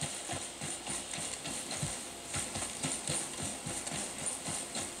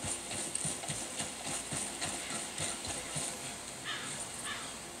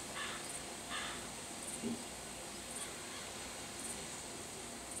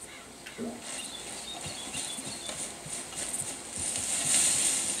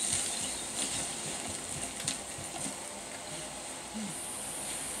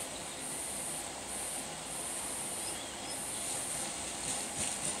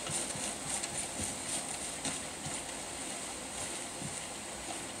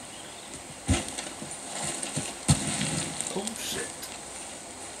 Oh shit.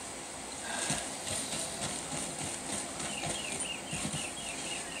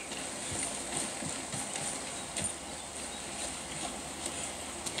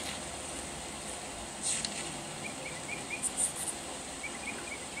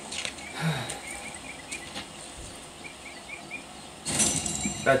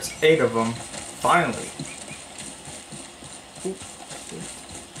 That's 8 of them. Finally. Ooh.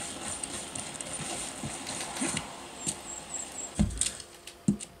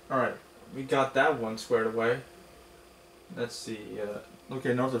 Alright, we got that one squared away. Let's see,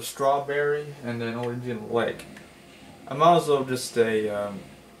 okay, another strawberry and then orange and leg. I might as well just stay,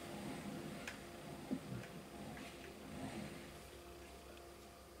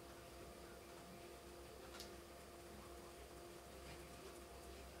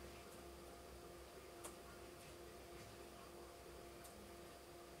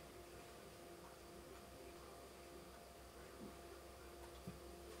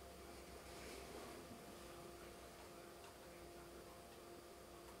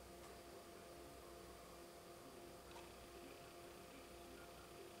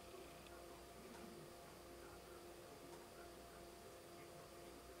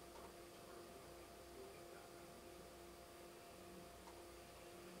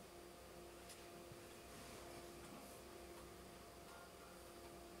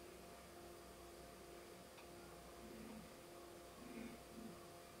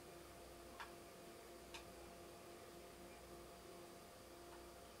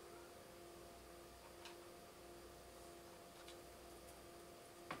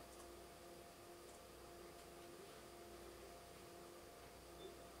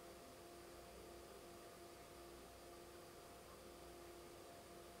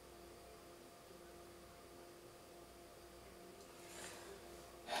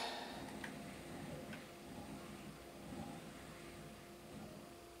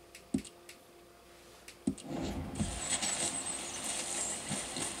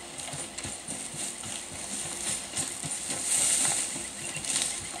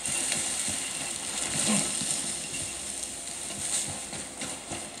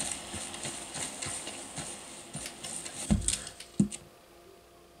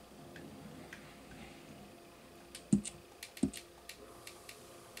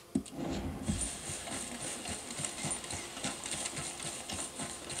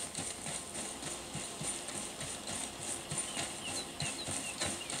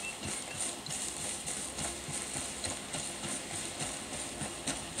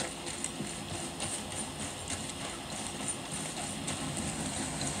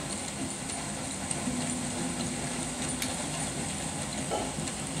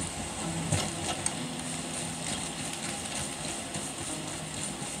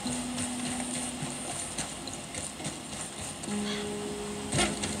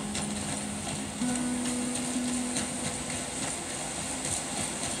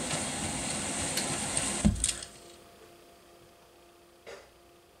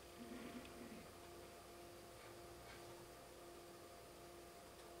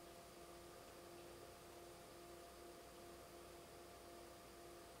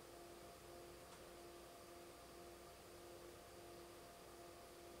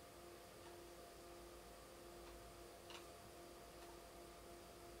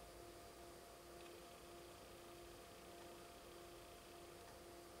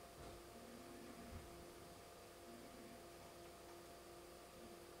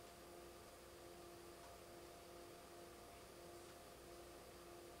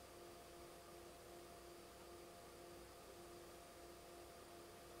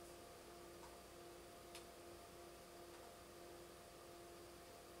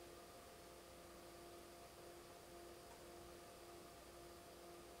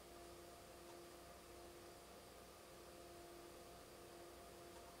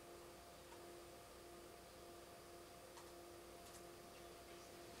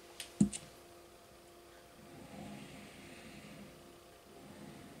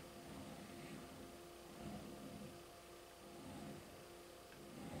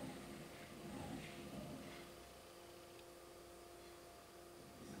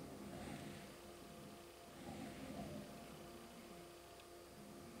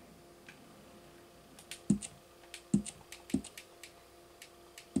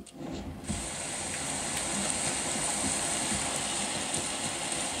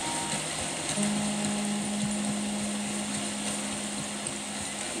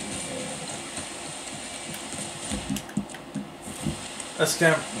 Let's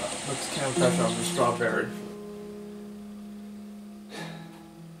camp pressure on the strawberry.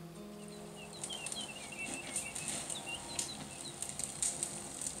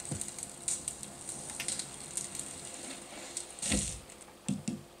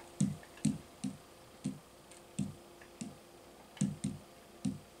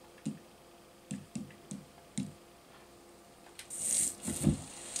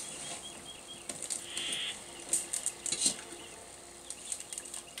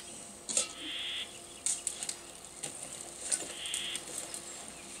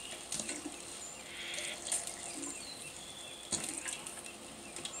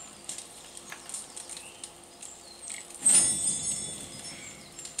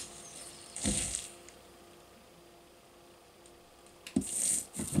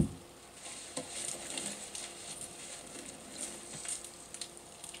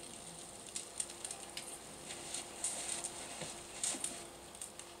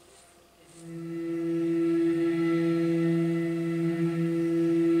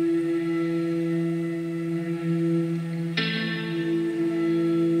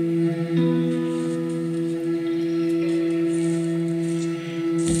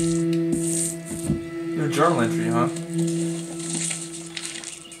 Journal entry, huh?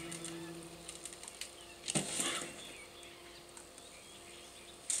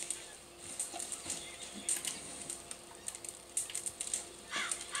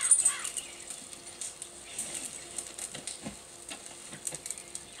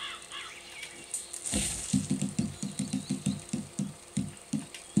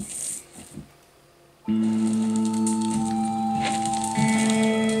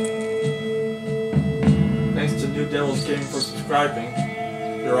 Devil's Game for subscribing.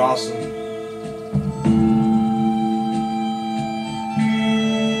 You're awesome.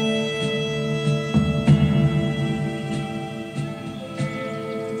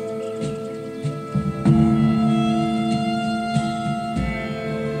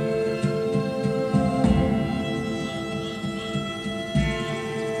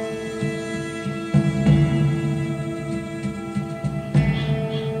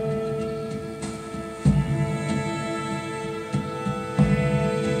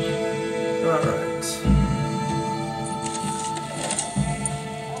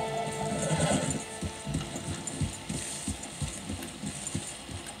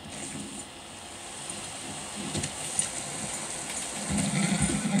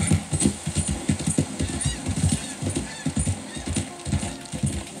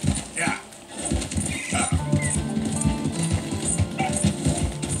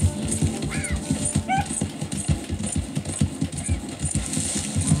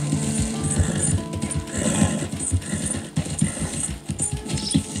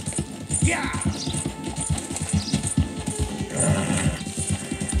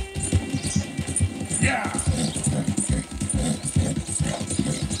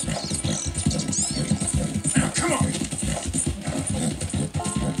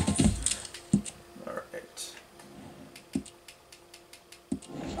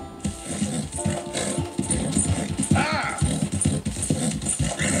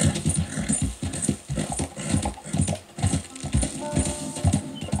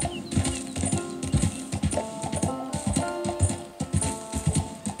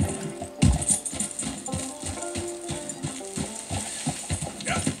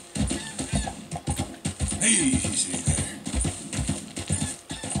 Easy there.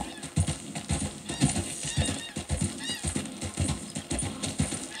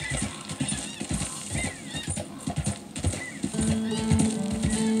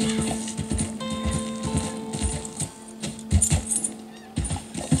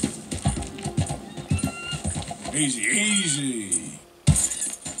 Easy, easy.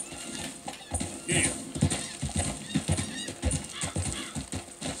 Yeah.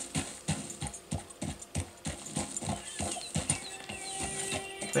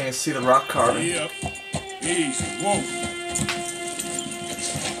 They can see the rock carving. Yep. Easy. Whoa.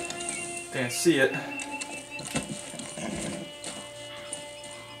 Can't see it.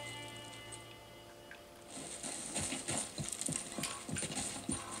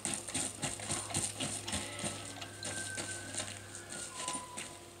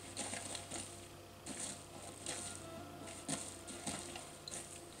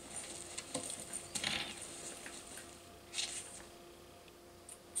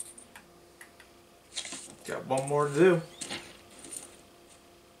 Got one more to do.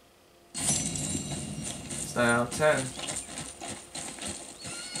 It's 9 out of 10.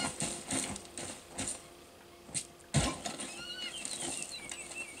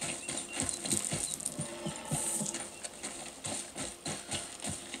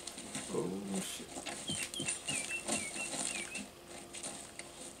 Oh shit.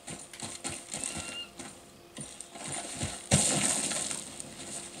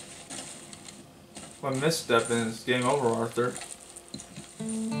 One misstep and it's game over, Arthur.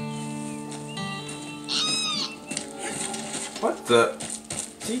 What the?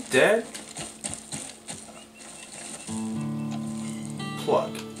 Is he dead?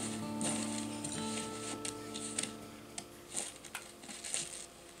 Plug.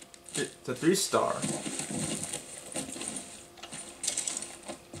 It's a 3-star.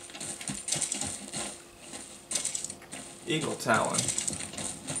 Eagle Talon.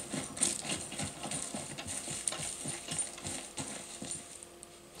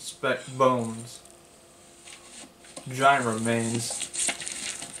 Spec Bones. Giant Remains.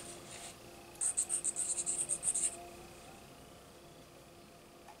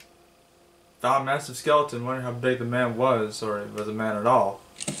 Found massive skeleton, wondering how big the man was, or if it was a man at all.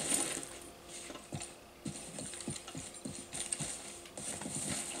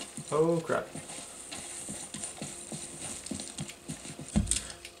 Oh crap.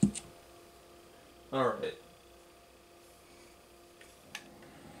 Alright.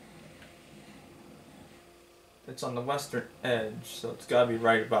 It's on the western edge, so it's gotta be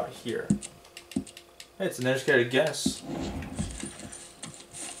right about here. Hey, it's an educated guess.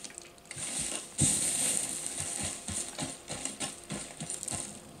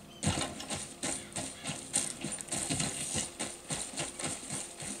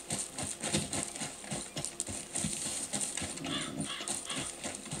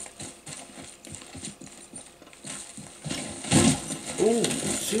 Ooh,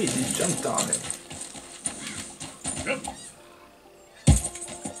 jeez, he jumped on it. Yep.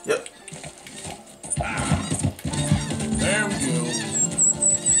 Yep. There we go.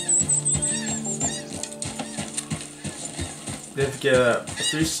 If you get a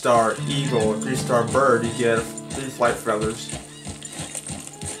 3-star eagle, a 3-star bird, you get 3 flight feathers.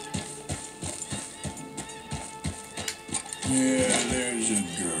 Yeah, there's a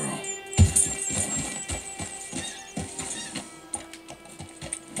girl.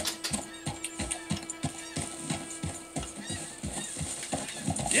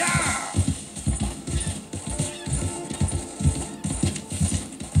 Yeah!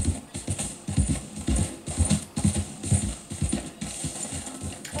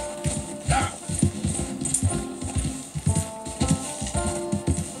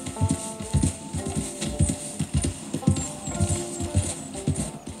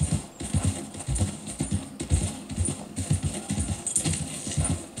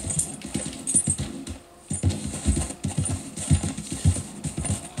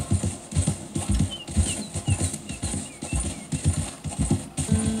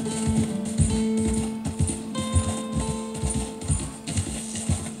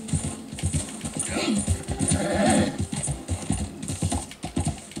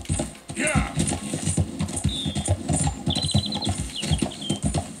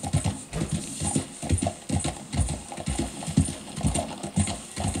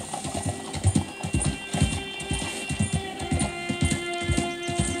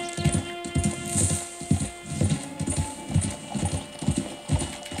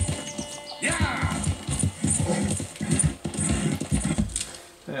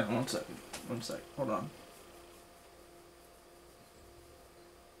 Yeah, one second. One sec. Hold on.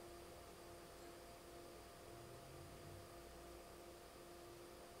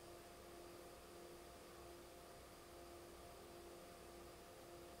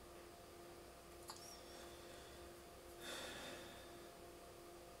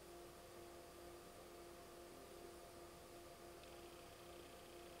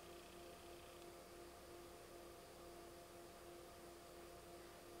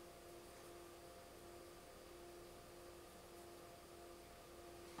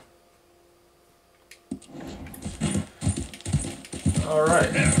 All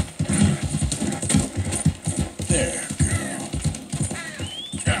right. There, girl.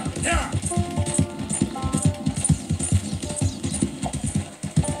 Yeah, yeah.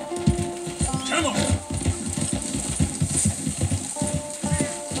 Come on.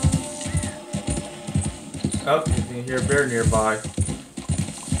 Oh, you can hear a bear nearby.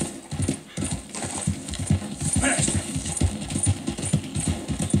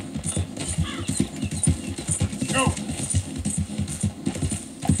 Go.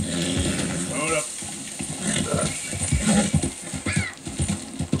 Load up.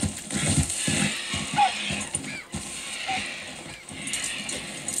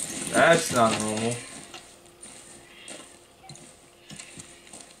 That's not normal.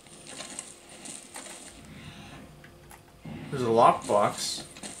 There's a lockbox.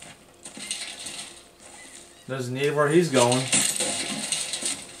 Doesn't need where he's going.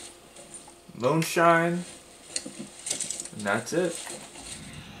 Moonshine. And that's it.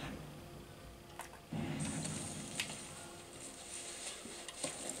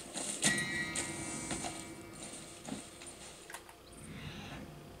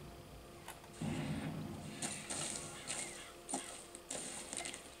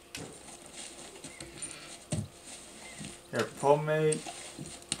 Here, pomade.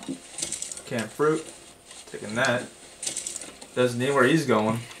 Canned fruit. Taking that. Doesn't need where he's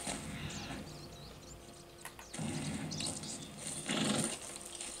going.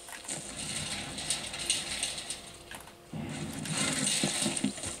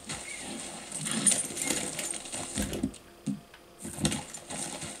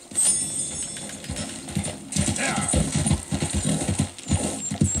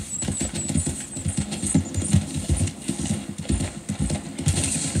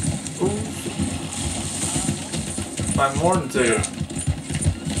 Find more than two.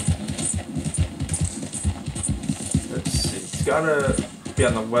 Let's see. It's gotta be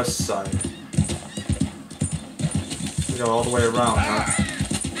on the west side. We go all the way around, huh?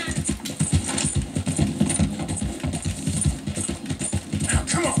 Now,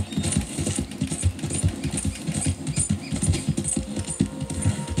 come on.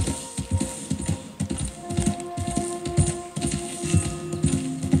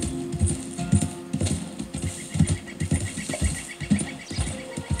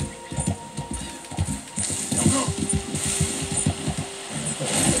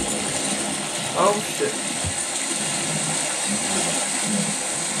 Oh shit.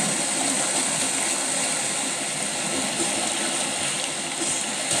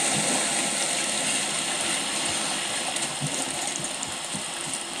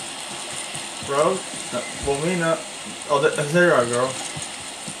 Bro? Wilmina. Oh, there you are, girl.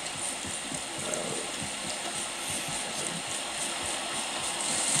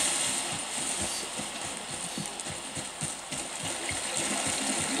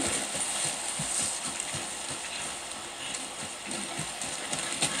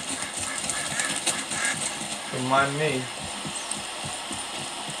 Remind me.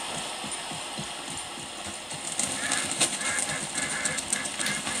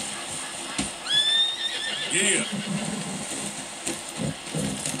 Yeah.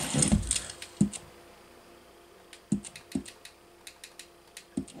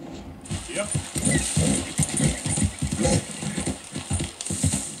 Yep.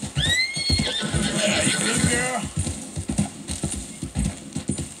 Yeah, you good, girl?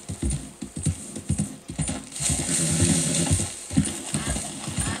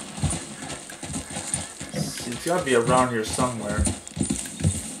 It's gotta be around here somewhere.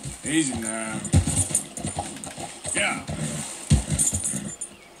 Easy now. Yeah.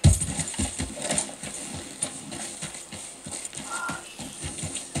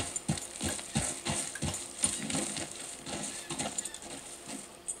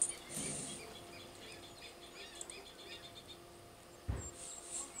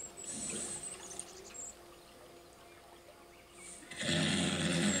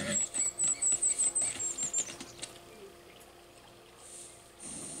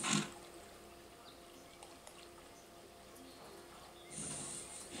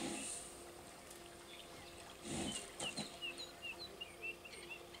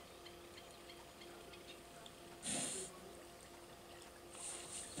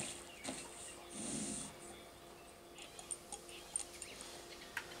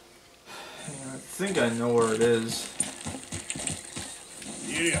 I think I know where it is.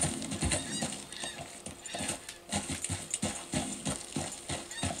 Yeah.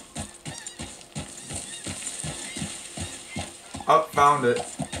 Oh, found it.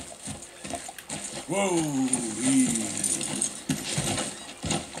 Whoa. Easy.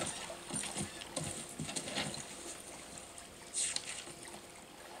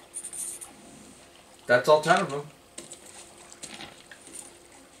 That's all 10 of them.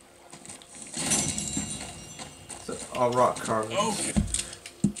 All rock carvings. Okay.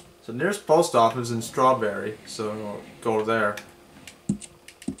 So nearest post office in Strawberry, so we'll go there.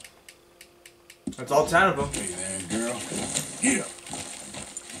 That's all 10 of them. Hey there, girl. Here.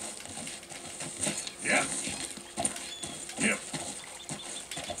 Yeah. Yep.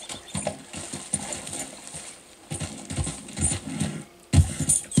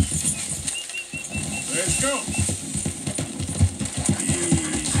 Let's go.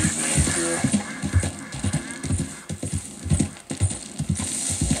 Easy there, girl.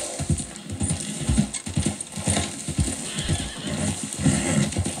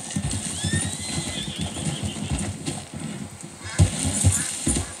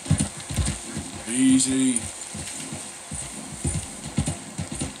 Easy.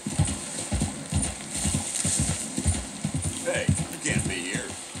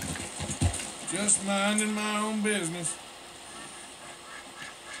 Just minding my own business.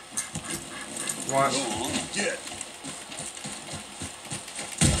 What? Go on, get.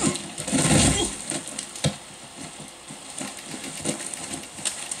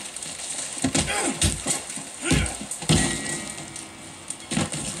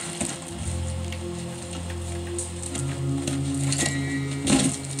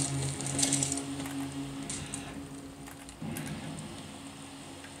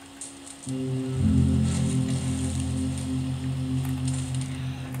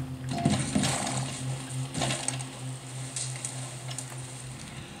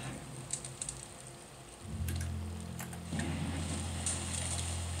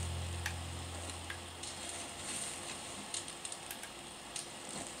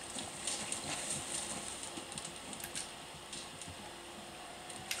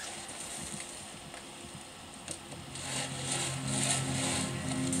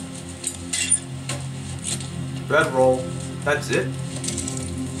 Bedroll. That's it?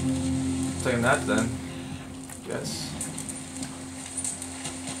 Taking that then. Yes.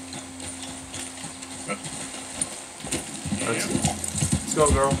 Let's go,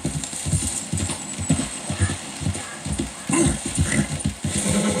 girl.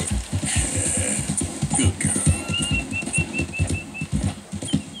 Good girl.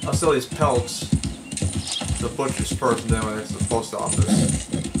 I'll sell these pelts. The butcher's first, and then when it's the post office.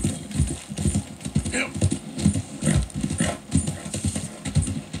 Yep.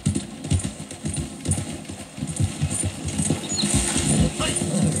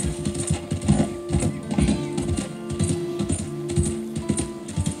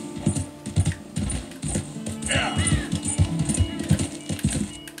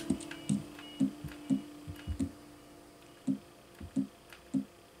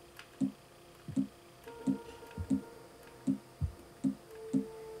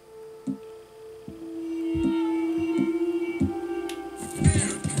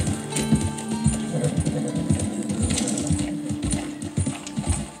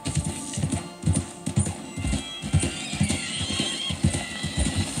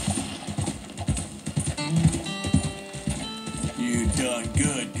 You done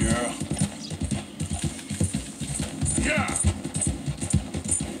good, girl. Yeah.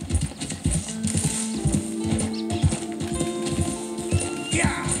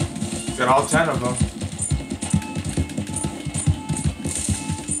 Yeah. Got all 10 of them.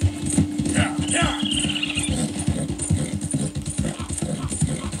 Yeah. Yeah.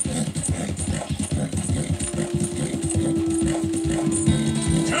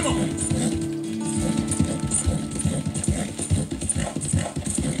 Come on.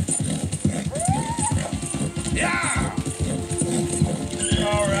 Yeah.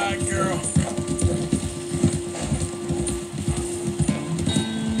 All right, girl.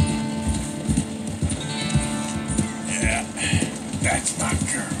 Yeah, that's my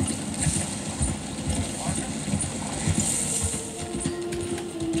girl.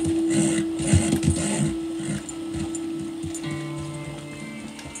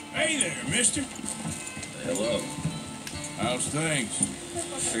 Hey there, mister. Hello. How's things?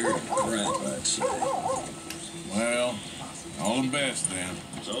 Fearing crap, I'd say. Well, all the best then.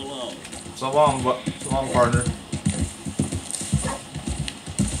 So long. So long, partner.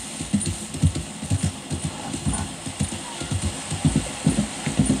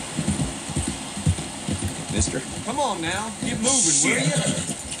 Mister? Come on now, get moving, will you?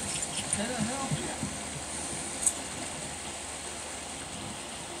 Can I help you?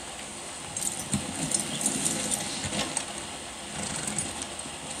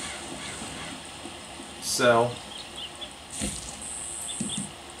 Sell.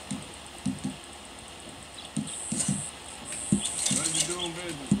 Pleasure doing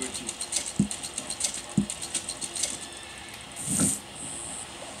business with you.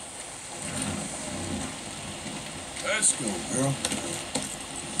 Let's go, girl.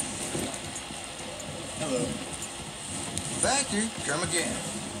 Hello. Thank you. Come again.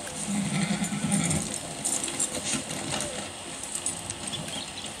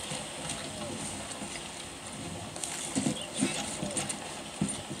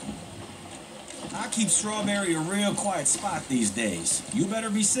 I keep Strawberry a real quiet spot these days. You better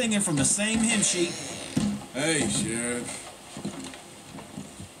be singing from the same hymn sheet. Hey, Sheriff.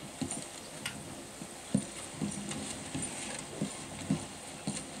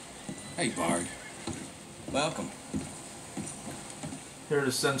 Hey, Bard. Welcome. Here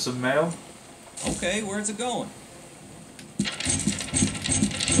to send some mail. Okay, where's it going?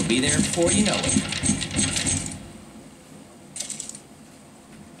 It'll be there before you know it.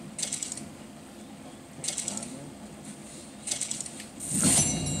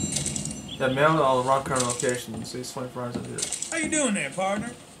 That mailed all the rock carving locations. These 24 hours a year. How you doing there,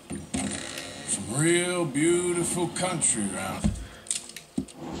 partner? Some real beautiful country around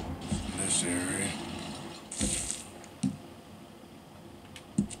this area.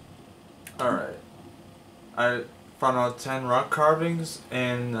 Alright. I found out 10 rock carvings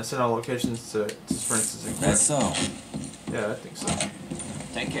and I sent out locations to Francis and Claire. That's so. Yeah, I think so.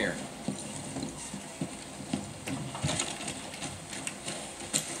 Take care.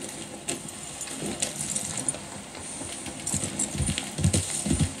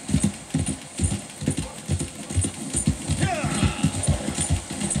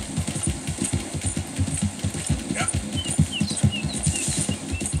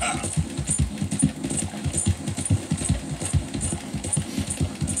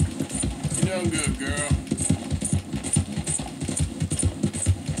 You done good, girl.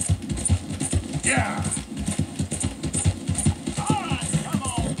 Yeah. All right, come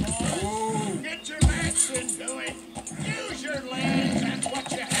on, boy. Get your legs into it. Use your legs. That's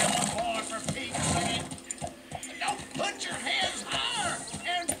what you have them for Pete's sake. Don't put your hands higher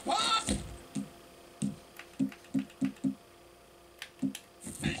and pop.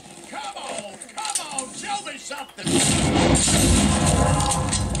 Come on, show me something.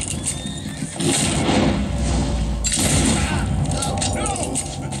 No,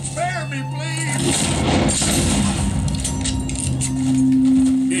 spare me, please.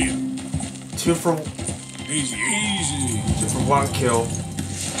 Yeah. 2 for Easy, easy. 2 for 1 kill.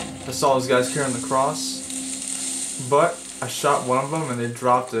 I saw those guys carrying the cross, but I shot one of them and they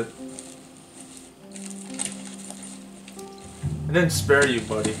dropped it. I didn't spare you,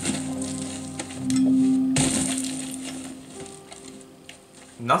 buddy.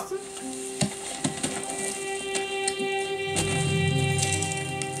 Nothing?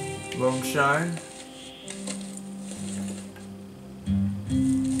 Moonshine.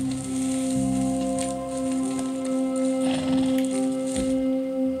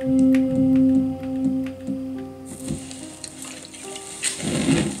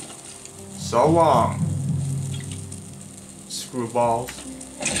 So long, screwballs.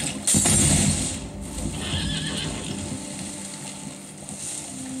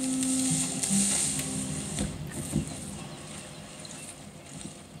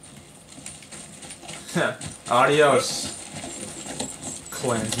 Adios,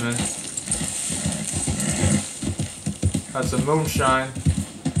 Klansman. That's a moonshine.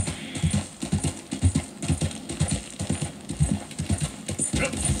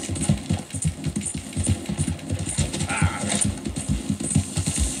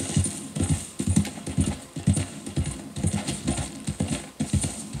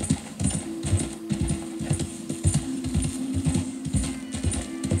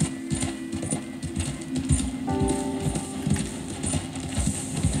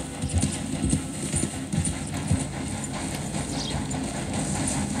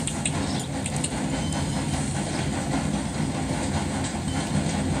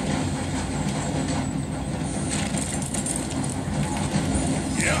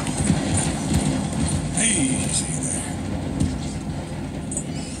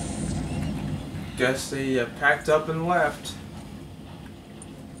 Guess they packed up and left.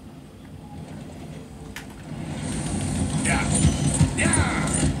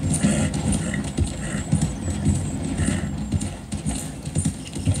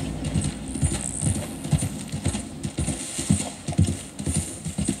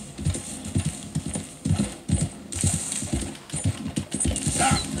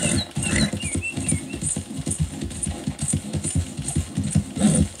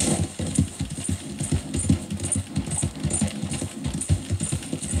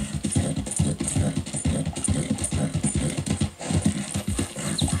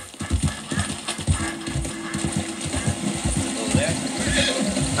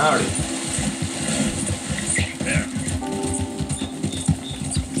 Howdy.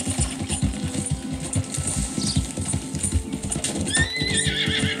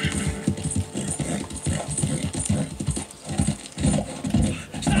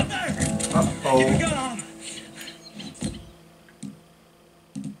 Stop there! Uh-oh. Keep your gun on him.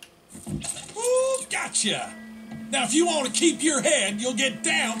 Ooh, gotcha. Now, if you want to keep your head, you'll get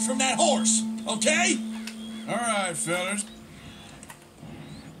down from that horse, okay? All right, fellas.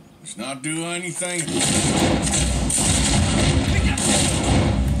 Let's not do anything.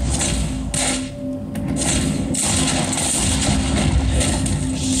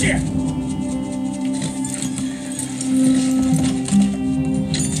 Shit!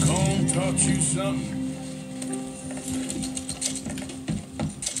 Cone taught you something?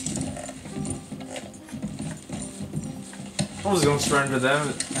 I was gonna surrender them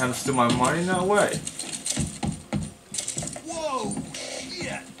and have them steal my money? No way. Whoa!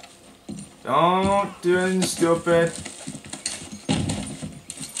 Shit! Don't do anything stupid.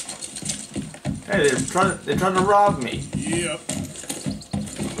 Hey, they're trying to rob me. Yep.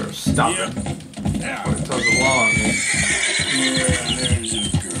 Better stop it. Yeah. Before it tells the law on me. Yeah, there's a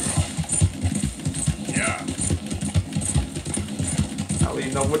girl. Yeah. I'll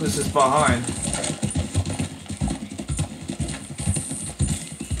leave no witnesses behind.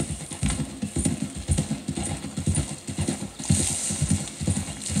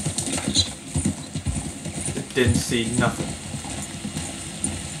 It didn't see nothing.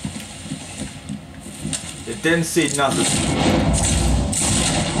 It didn't see nothing.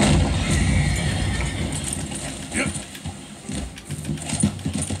 Yep.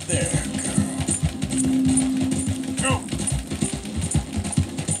 There, girl. Go.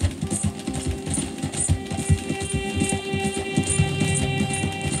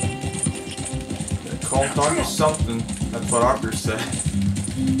 Call top is something. That's what Arthur said.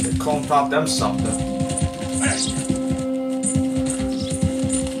 They call top them something.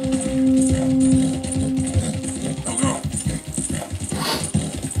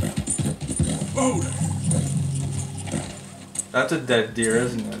 That's a dead deer,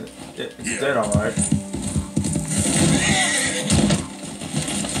 isn't it? It's dead, alright.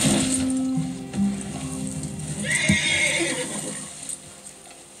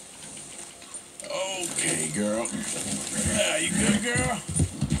 Okay, girl. Yeah, you good, girl?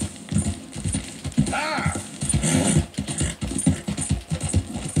 Ah!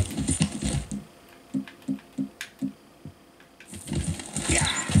 Yeah.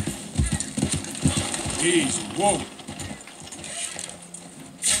 Easy, whoa.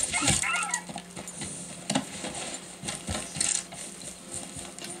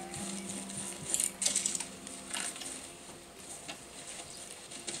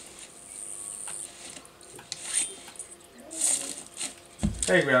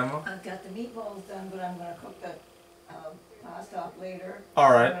 Hey, Grandma. I've got the meatballs done, but I'm gonna cook the pasta up later.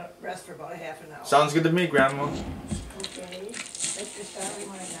 Alright. I'm gonna rest for about a half an hour. Sounds good to me, Grandma. Okay. If you're starving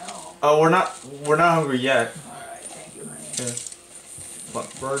right now. Oh, we're not hungry yet. Alright, thank you, honey. Yeah. What,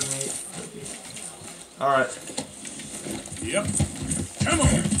 bird meat? Alright. Yep. Come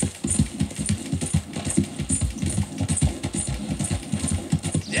on.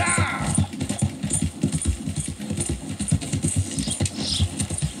 Yeah!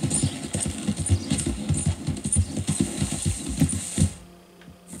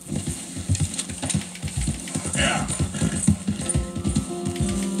 Yeah.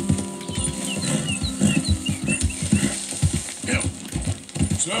 Go.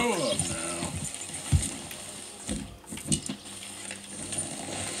 Slow up now.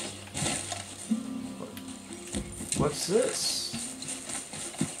 What's this?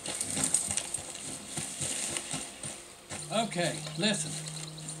 Okay, listen.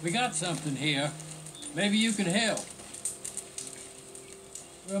 We got something here. Maybe you can help.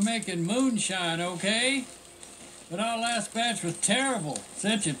 We're making moonshine, okay? But our last batch was terrible.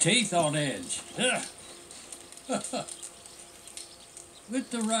 Set your teeth on edge. Ugh.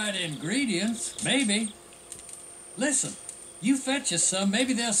 With the right ingredients, maybe. Listen, you fetch us some,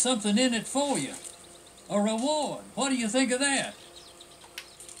 maybe there's something in it for you. A reward. What do you think of that?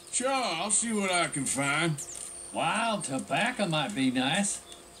 Sure, I'll see what I can find. Wild tobacco might be nice.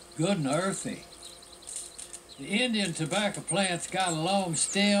 Good and earthy. The Indian tobacco plant's got a long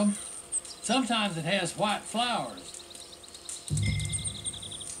stem. Sometimes it has white flowers.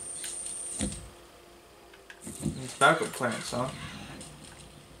 Tobacco plants, huh?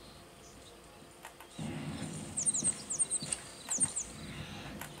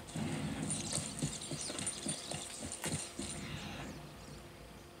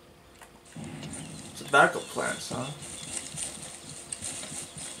 Tobacco plants, huh?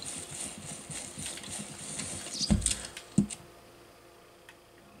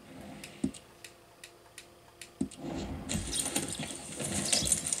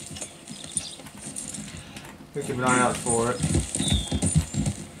 We keep an eye out for it.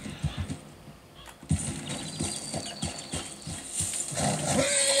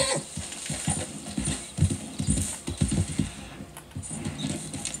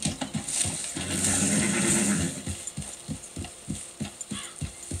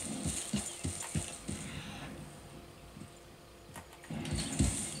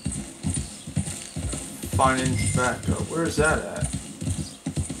 Finding tobacco. Where's that at?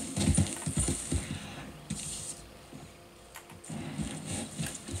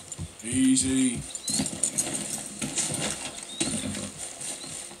 Easy.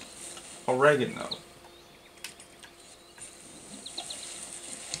 Oregano.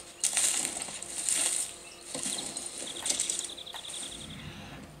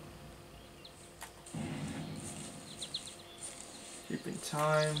 Keeping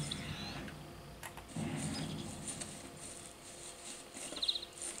time.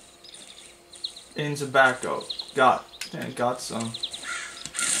 In tobacco. Got some.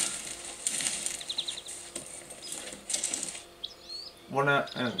 One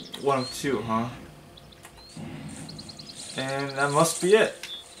of two, huh? And that must be it.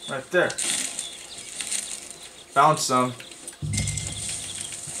 Right there. Found some.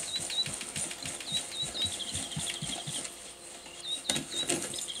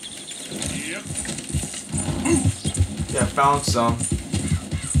 Yep. Yeah, found some.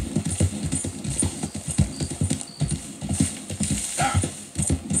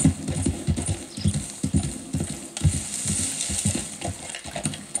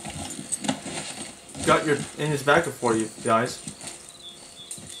 Got your in his bag for you guys.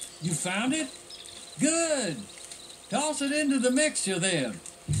 You found it? Good. Toss it into the mixture then.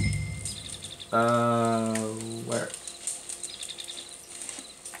 Where?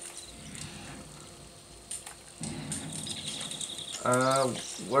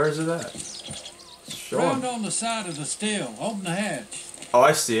 Where is it at? Show Round him. on the side of the still. Open the hatch. Oh,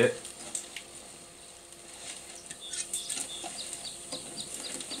 I see it.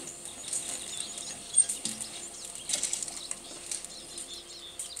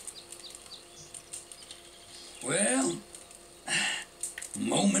 Well,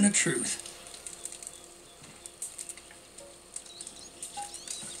 moment of truth.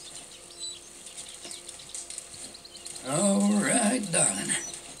 All right, darling.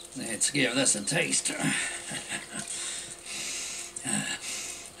 Let's give this a taste.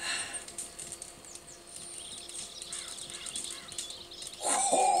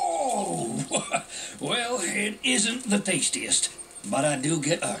 Whoa! Well, it isn't the tastiest, but I do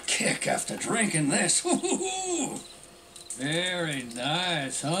get a kick after drinking this. Very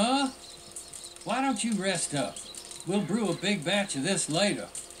nice, huh? Why don't you rest up? We'll brew a big batch of this later.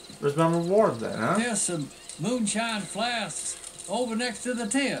 Where's my reward then, huh? There's some moonshine flasks over next to the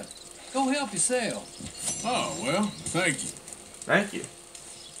tent. Go help yourself. Oh, well, thank you. Thank you.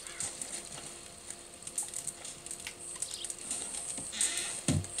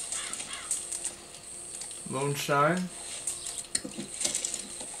 Moonshine.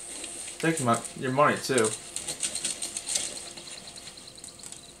 Take your money too.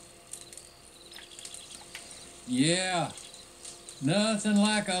 Yeah. Nothing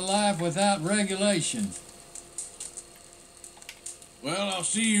like a life without regulations. Well, I'll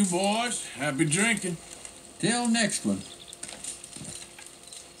see you boys. Happy drinking. Till next one.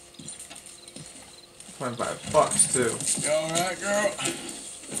 $25 too. You all right, girl?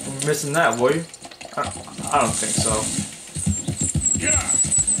 I'm missing that, will you? I don't think so. Yeah.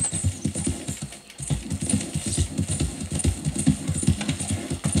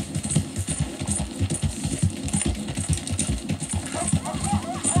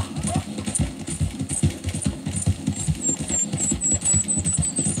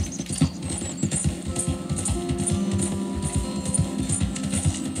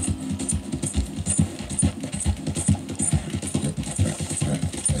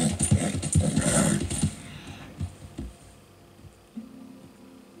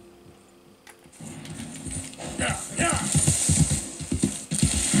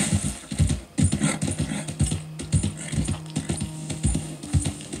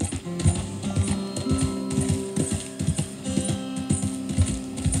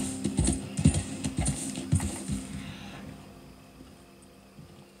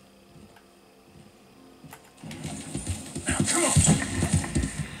 Come on.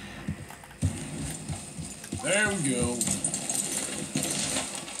 There we go.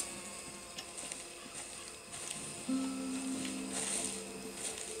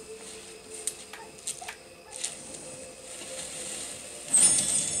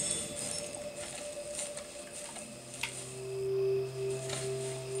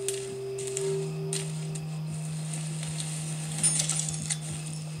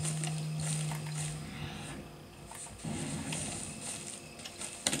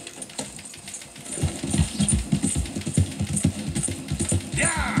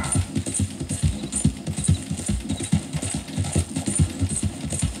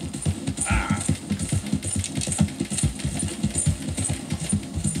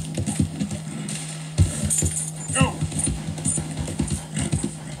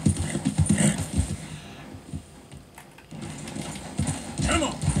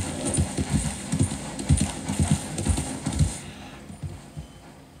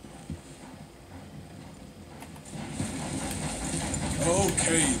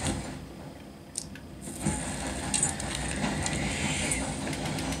 Okay.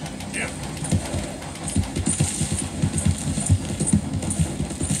 Yep.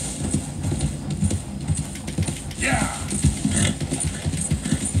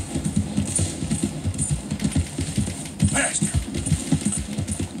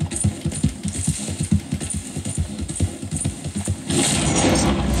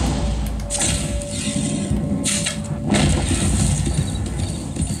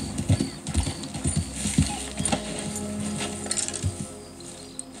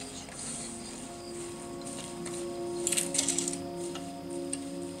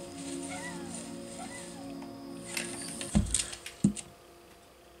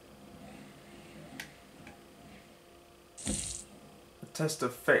 Test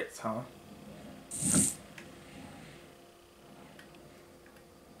of faith, huh?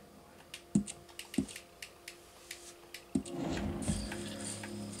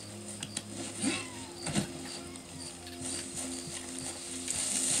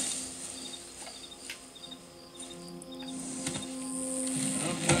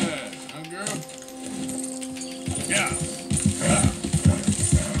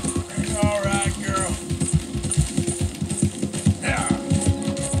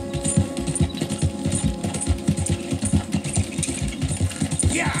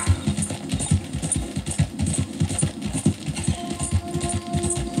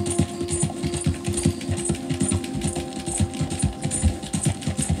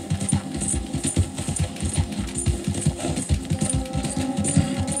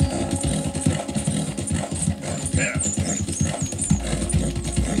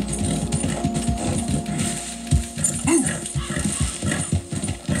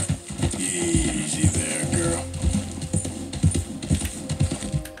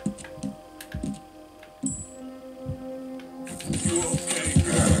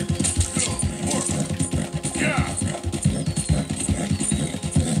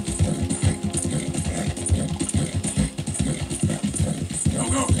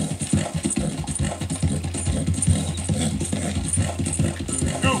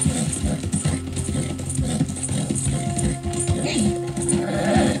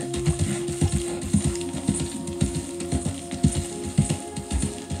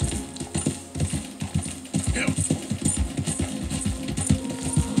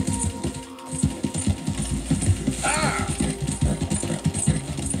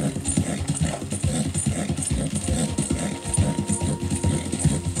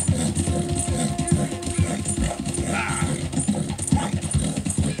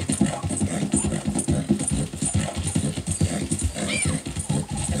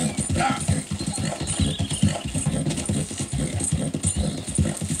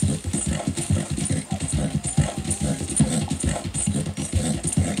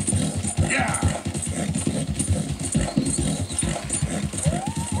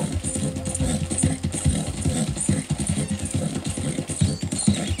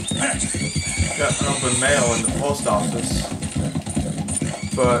 Got an open mail in the post office,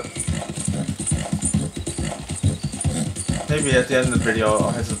 but maybe at the end of the video I'll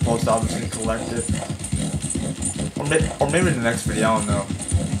head to the post office and collect it, or maybe in the next video. I don't know.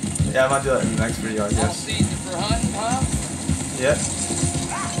 Yeah, I might do that in the next video, I guess. For hunting, huh? Yep.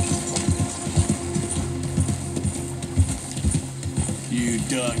 You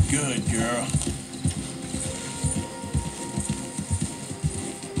done good, girl.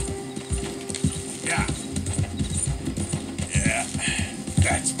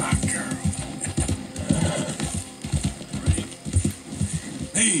 That's my girl.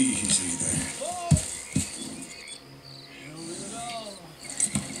 Easy there.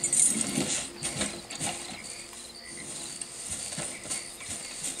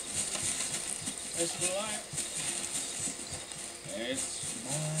 That's my life. That's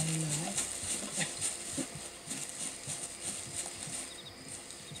my life.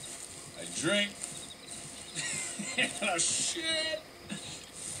 I drink. And I shit.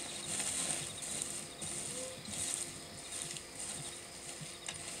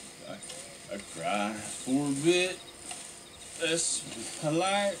 I cry for a bit. That's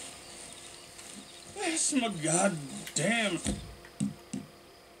polite. That's my goddamn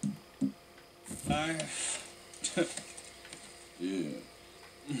life. Yeah.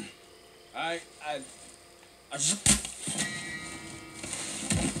 I just...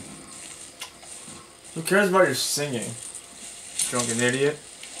 Who cares about your singing? Drunken idiot.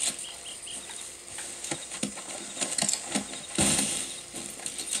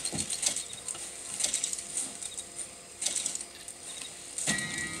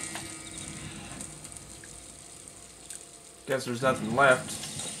 Guess there's nothing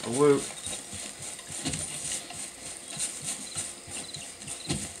left to loot.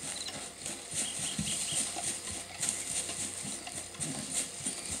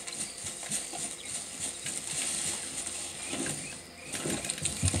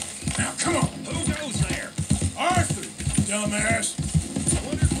 Now, come on. Who goes there? Arthur, dumbass. I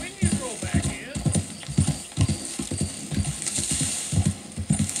wondered when you roll back in.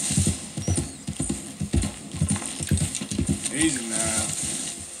 Easy now.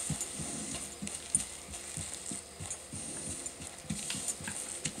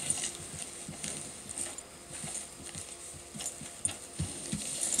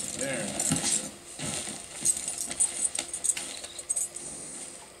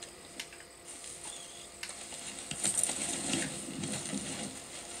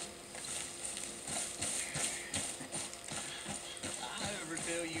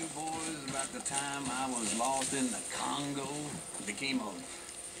 about the time I was lost in the Congo, became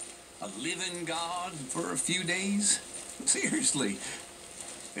a living god for a few days? Seriously,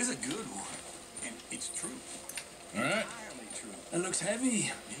 it's a good one, and it's true. All right. Entirely true. That looks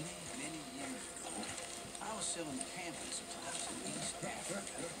heavy. Many years ago, I was selling camping supplies in East Africa.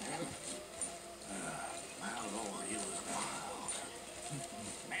 My lord, it was wild.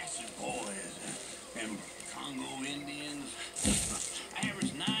 Massive boys and Congo Indians,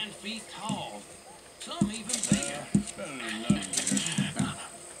 average 9 feet tall, some even bigger.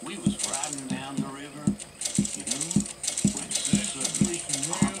 We was riding down the river, you know, when suddenly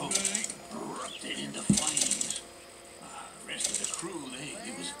Papa erupted into flames. The rest of the crew,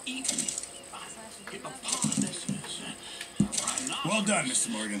 they was eating hippopotamuses. Well done, Mr.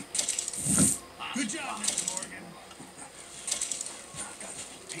 Morgan. Good job, Mr. Morgan. I got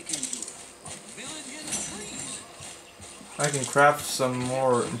taken to a village in the trees. I can craft some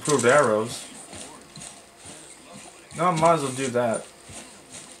more improved arrows. No, I might as well do that.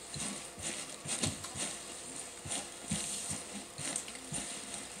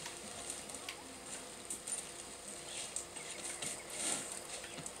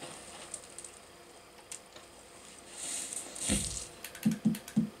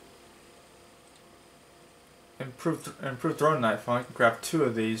 Improved throwing knife. I can craft 2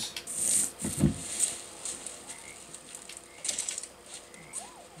 of these.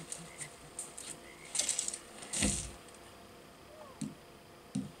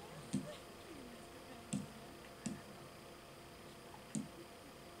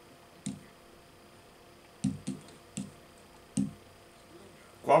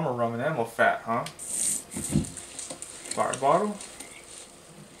 Guarma rum and animal fat, huh? Fire bottle?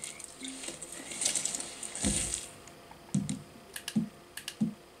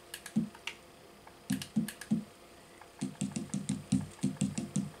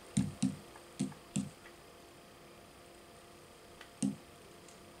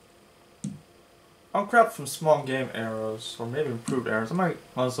 I'll craft some small game arrows, or maybe improved arrows. I might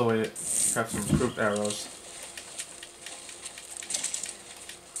also craft some improved arrows.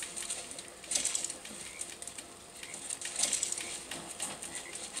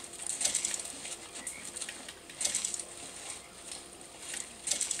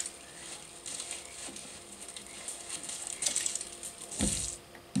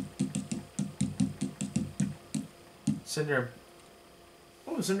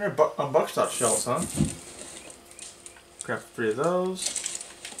 It's in there buckshot shells, huh? Craft 3 of those.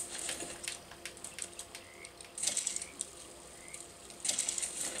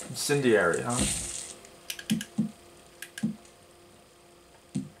 Incendiary, huh?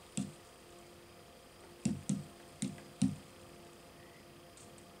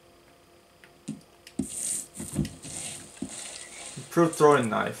 Improved throwing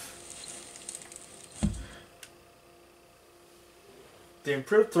knife. The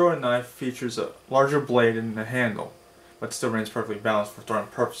improved throwing knife features a larger blade and a handle, but still remains perfectly balanced for throwing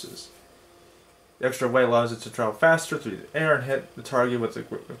purposes. The extra weight allows it to travel faster through the air and hit the target with a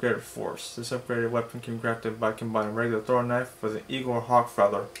greater force. This upgraded weapon can be crafted by combining a regular throwing knife with an eagle or hawk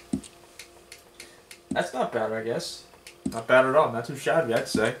feather. That's not bad, I guess. Not bad at all. Not too shabby, I'd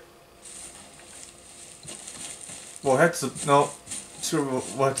say. Well, head to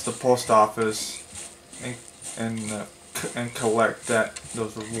the post office and collect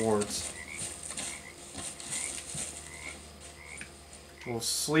those rewards. We'll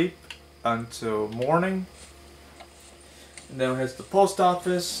sleep until morning, and then we'll head to the post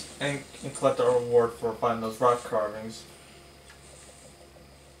office and collect our reward for finding those rock carvings.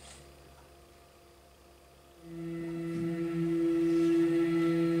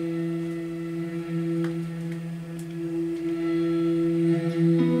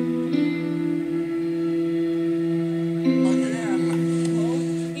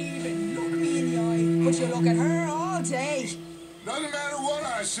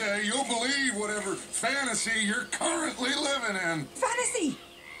 Fantasy you're currently living in. Fantasy?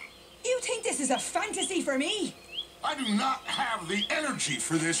 You think this is a fantasy for me? I do not have the energy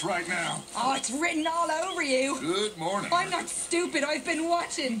for this right now. Oh, it's written all over you. Good morning. I'm not stupid. I've been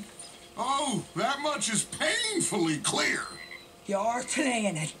watching. Oh, that much is painfully clear. You're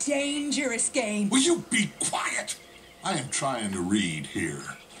playing a dangerous game. Will you be quiet? I am trying to read here.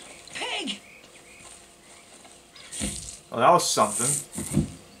 Pig! Well, that was something.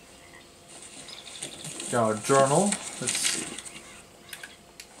 Got a journal. Let's see.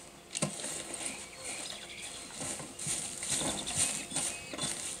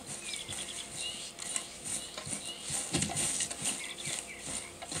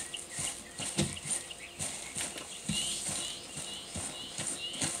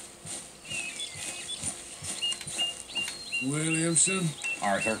 Williamson.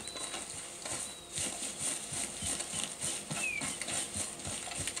 Arthur.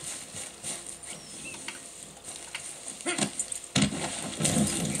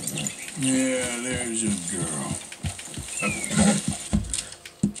 Yeah, there's a girl.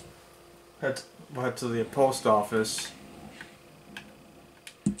 Head to the post office.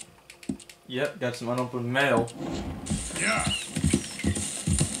 Yep, got some unopened mail. Yeah.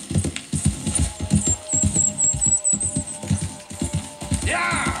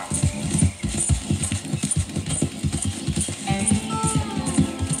 Yeah!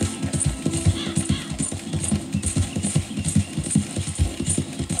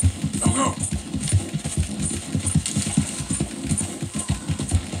 Go, go.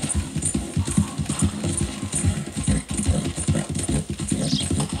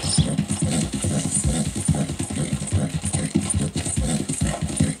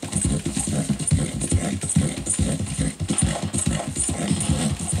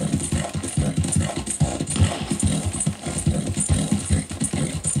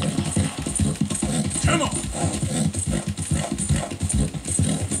 Come on.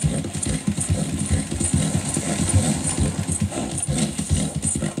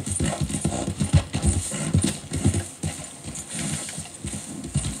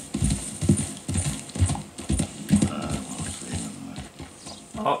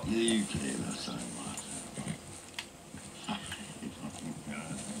 Oh. You came so much.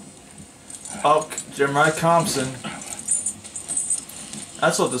 Oh, Jeremiah Thompson.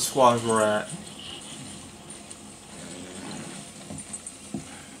 That's what the squads were at.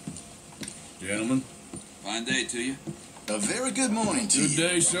 Gentlemen. Fine day to you. A very good morning to Good you.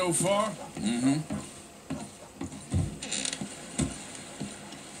 day so far? Mm-hmm.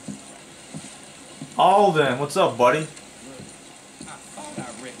 Alden, what's up, buddy? I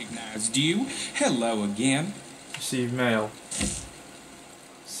recognized you. Hello again. Received mail.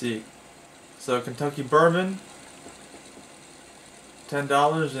 See. So Kentucky bourbon,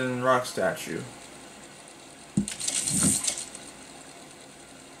 $10 and rock statue.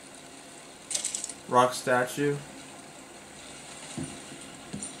 Rock statue.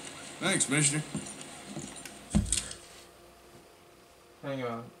 Thanks, mister. Hang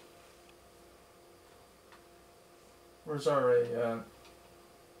on. Where's RA?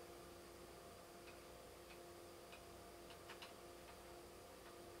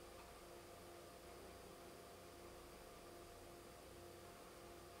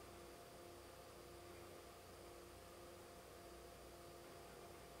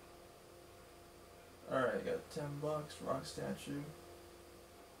 Alright, got $10, rock statue.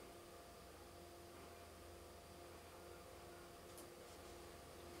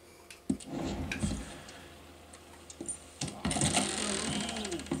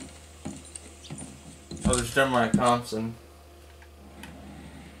 Oh, there's Jeremiah Thompson.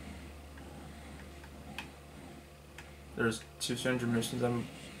 There's 200 missions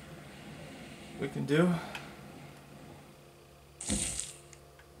we can do.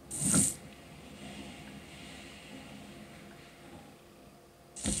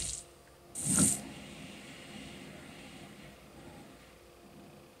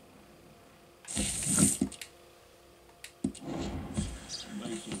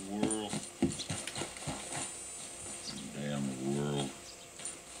 Makes the world. Damn the world.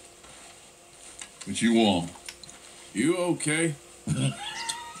 What you want? You okay?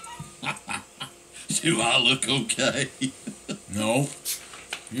 Do I look okay? No.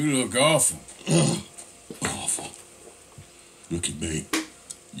 You look awful. Awful. Look at me.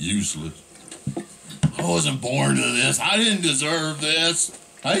 Useless. I wasn't born to this. I didn't deserve this.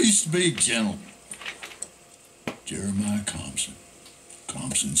 I used to be a gentleman. Jeremiah Thompson.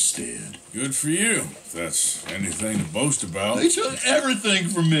 Thompson Stead. Good for you, if that's anything to boast about. They took everything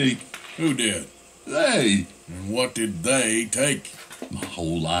from me. Who did? They. And what did they take? My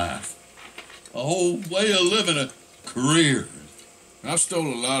whole life. A whole way of living, a career. I've stole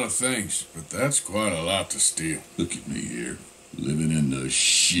a lot of things, but that's quite a lot to steal. Look at me here. Living in the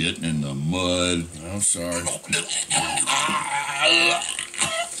shit and the mud. I'm sorry.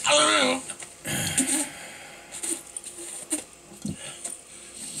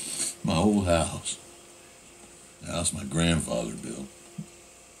 My old house. The house my grandfather built.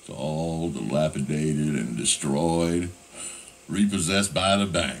 It's all dilapidated and destroyed. Repossessed by the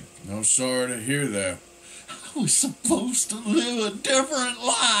bank. I'm sorry to hear that. I was supposed to live a different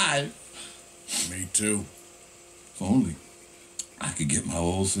life. Me too. If only I could get my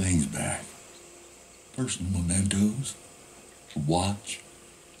old things back. Personal mementos. A watch.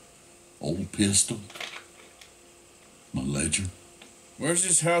 Old pistol. My ledger. Where's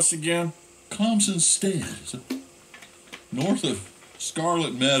this house again? Thompson Stead. north of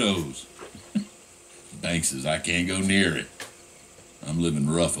Scarlet Meadows. Bank says I can't go near it. I'm living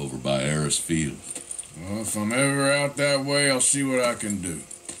rough over by Harris Field. Well, if I'm ever out that way, I'll see what I can do.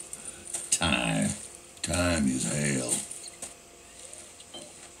 Time. Time is hell.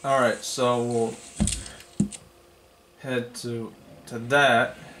 Alright, so we'll head to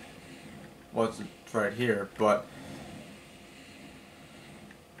that. Well, it's right here, but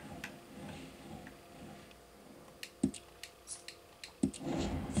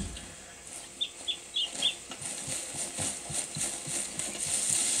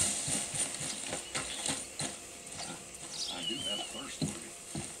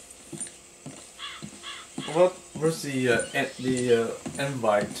where's the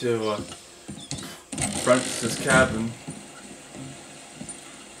invite to Francis's cabin?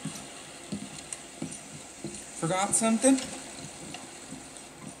 Forgot something?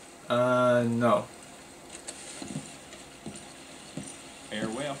 No.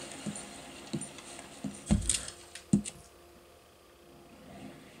 Farewell.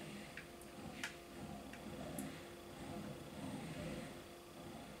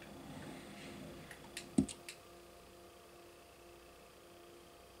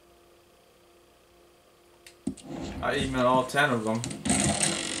 I emailed all 10 of them.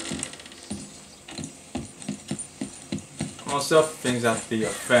 Most of things have to be a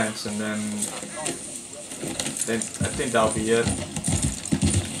fence, and then I think that'll be it.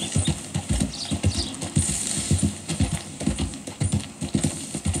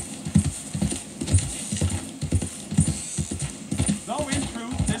 Though in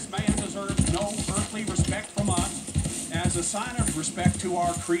truth this man deserves no earthly respect from us, as a sign of respect to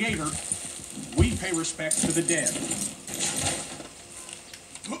our Creator, we pay respect to the dead.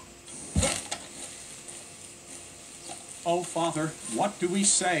 Oh, Father, what do we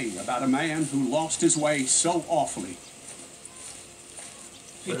say about a man who lost his way so awfully?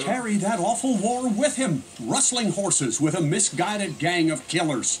 He carried that awful war with him, rustling horses with a misguided gang of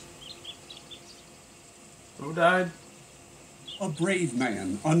killers. Who died? A brave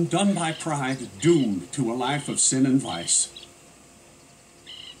man, undone by pride, doomed to a life of sin and vice.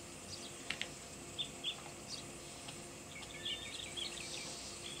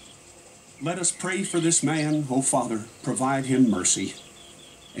 Let us pray for this man, O Father. Provide him mercy.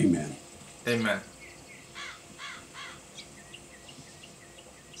 Amen. Amen.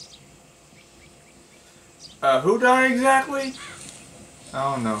 Who died exactly?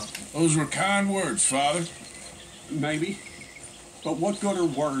 I don't know. Those were kind words, Father. Maybe. But what good are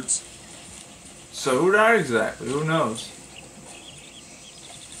words? So who died exactly? Who knows?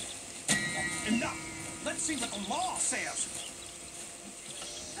 Enough. Let's see what the law says.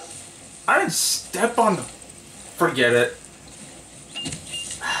 I didn't step on the... Forget it.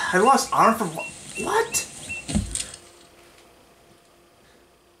 I lost honor for... What?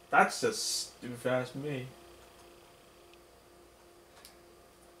 That's just stupid fast me.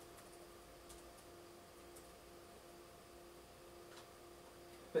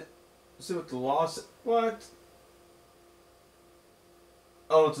 But, see what the law says. What?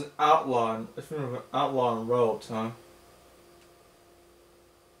 Oh, it's an outlaw. It's from an outlaw on robes, huh?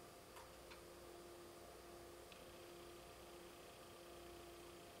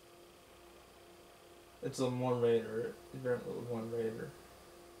 It's a one raider. Apparently one raider.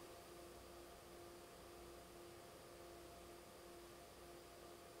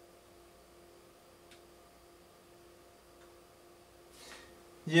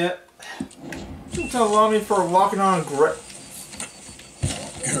 Yeah. You tell on me for walking on a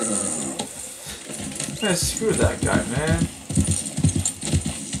Man, screw that guy, man.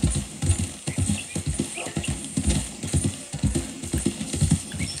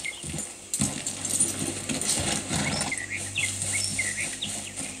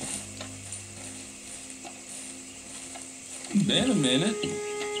 Been a minute.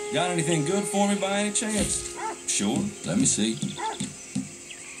 Got anything good for me by any chance? Sure. Let me see.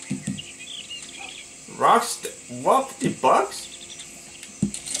 Rocks? What? $50?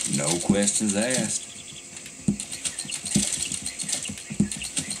 No questions asked.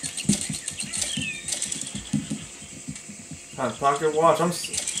 Pocket watch.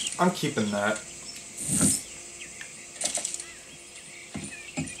 I'm keeping that.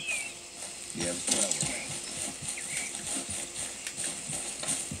 Yeah.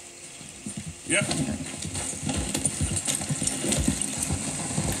 Yep.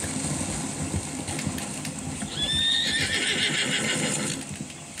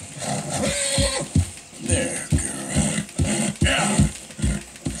 There, girl. Yeah.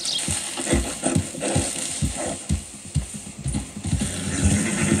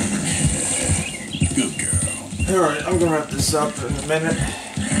 Good girl. Alright, I'm gonna wrap this up in a minute.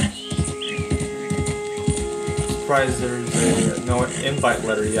 Surprised there's no invite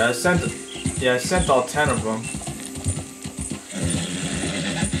letter yet. I sent all 10 of them.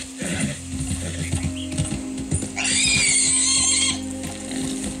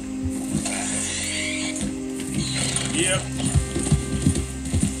 Yep.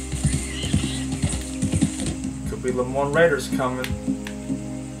 Could be Lemoyne Raiders coming.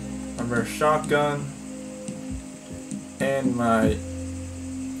 Remember, shotgun and my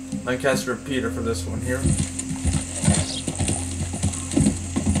Lancaster repeater for this one here.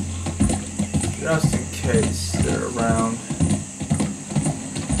 Just in case they're around.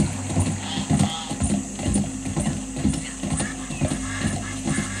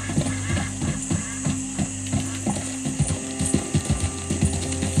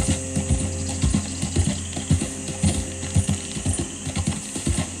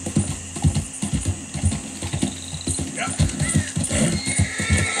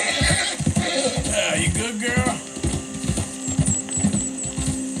 You good, girl?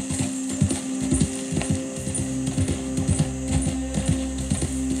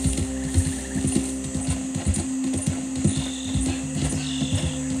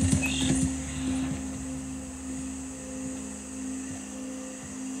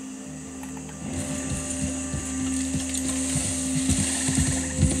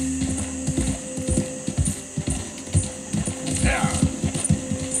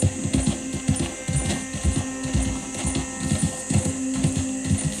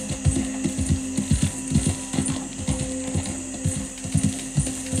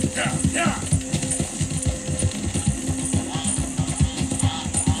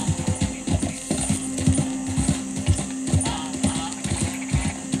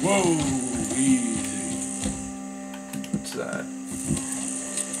 Whoa, easy. What's that?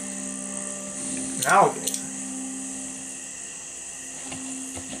 An alligator.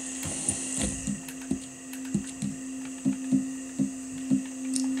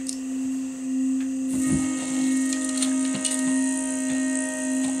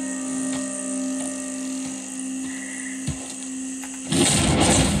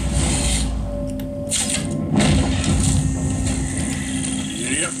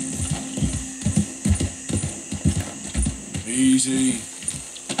 Yep. Easy.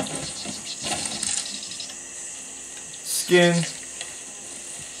 Skin.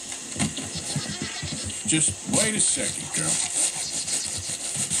 Just wait a second, girl.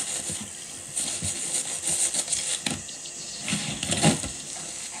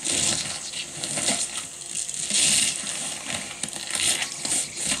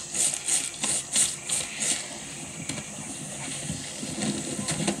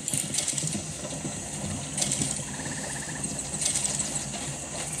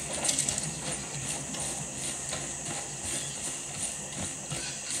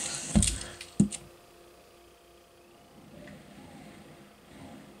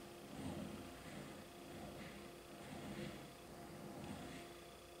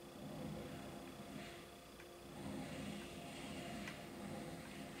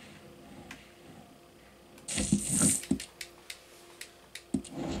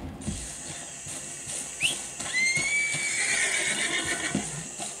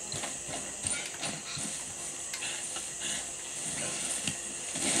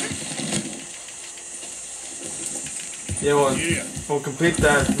 Yeah, we'll complete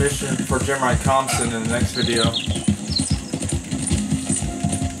that mission for Jeremiah Thompson in the next video.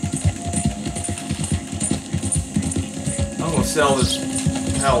 I'm gonna sell this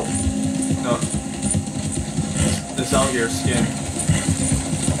this alligator skin.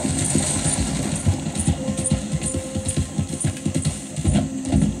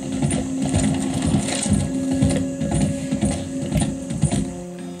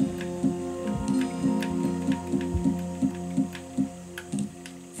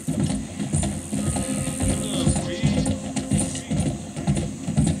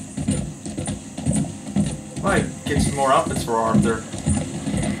 Might get some more outfits for Arthur.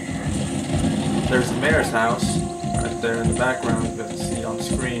 There's the mayor's house right there in the background. You can see it on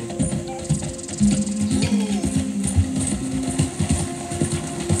screen.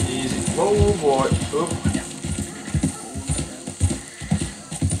 Easy. Whoa, boy. Oop.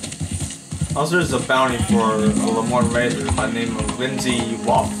 Also, there's a bounty for a Lemoyne Raider by the name of Lindsay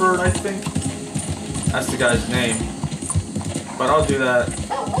Wofford, I think. That's the guy's name. But I'll do that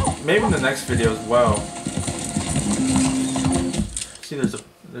maybe in the next video as well. See, there's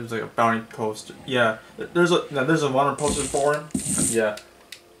like a bounty poster. Yeah, there's a wanted poster for him. Yeah.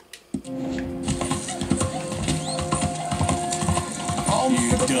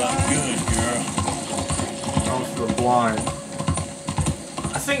 You done good, girl. I'm blind.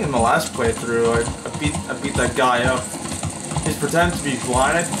 I think in the last playthrough, I beat that guy up. He's pretending to be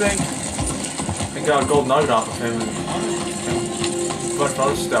blind, I think. I got a gold nugget off of him and a bunch of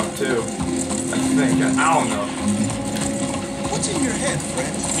other stuff too. I think. I don't know. What's in your head,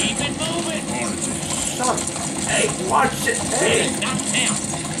 friend? Keep it moving. Shut up. Hey, watch it. Hey. Not now.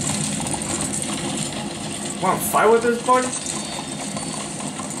 Want to fight with this buddy?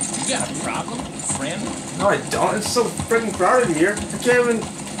 You got a problem, friend? No, I don't. It's so freaking crowded here. I can't even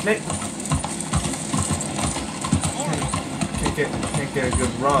make. Can't get a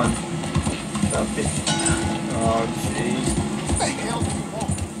good run. Oh, jeez. What the hell do you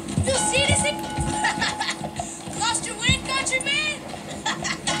want? You see this? Lost your wind, countryman?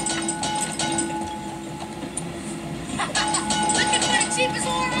 Looking for the cheapest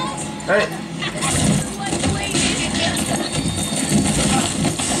hormones? Hey.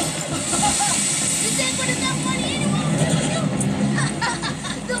 You think with enough money anyone will kill you?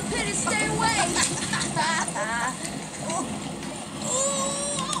 They'll pay to stay away.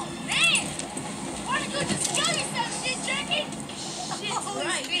 Oh, man! Why don't you just kill yourself, shit jerky? Shit's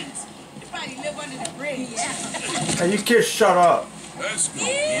right. You probably live under the bridge. Yeah. Hey, you kids, shut up. That's good. Ew! I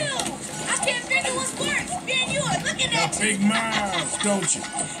can't figure what's worse. Me and you are looking Got at you. big mouths, don't you?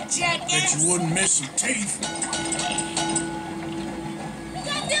 Jackass. Bet you wouldn't miss some teeth. You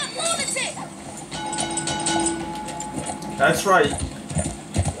goddamn lunatic. That's right.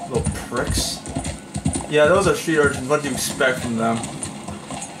 Little pricks. Yeah, those are street urchins. What do you expect from them?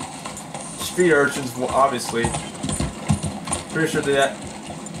 Street urchins, well, obviously. Pretty sure they have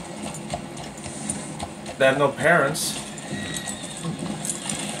no parents.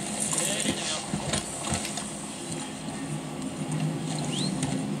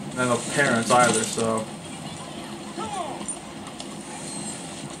 And no parents either, so.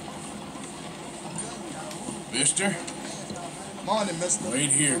 Mister? Morning, mister. Wait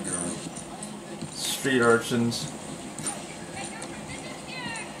here, girl. Street urchins.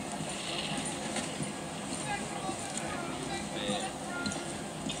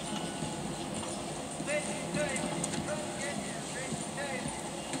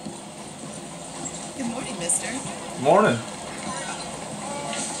 Good morning, mister. Morning.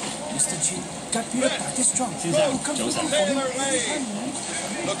 Mr. G, got beer back this strong. She's out. Come Joe's on, out.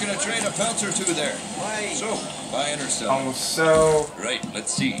 Looking to trade a pelt or two there. So, buying or I'm selling? gonna sell Right,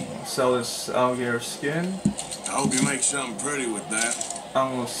 let's see. this alligator skin. I hope you make something pretty with that.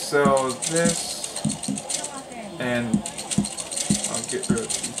 I'm gonna sell this. And I'll get rid of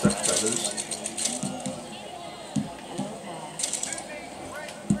these duck feathers.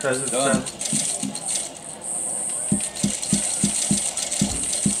 Done.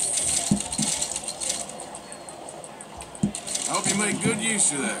 I hope you make good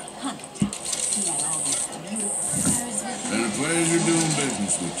use of that. Been a pleasure doing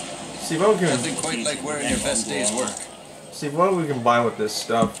business with you. See what we can. Nothing quite like wearing your best day's work. See what we can buy with this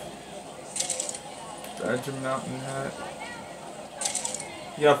stuff. Badger mountain hat.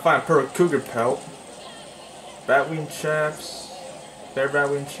 You gotta find a perfect cougar pelt. Batwing chaps. Bear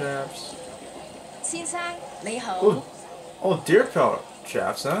batwing chaps. 先生，你好。 Oh, deer pelt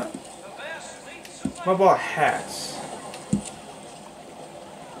chaps, huh? What about hats?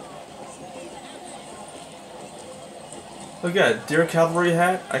 Look at that, deer cavalry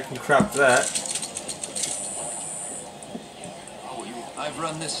hat. I can craft that. I've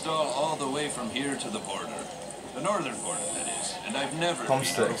run this stall all the way from here to the border. The northern border, that is. And I've never...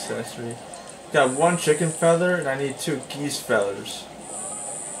 Homestead accessory. Got 1 chicken feather and I need 2 geese feathers.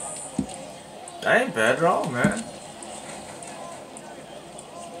 That ain't bad at all, man.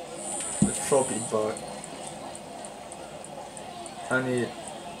 The trophy buck. I need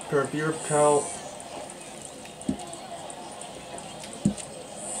per beer pelt.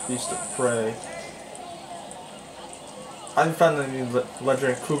 Beast of prey. I found the new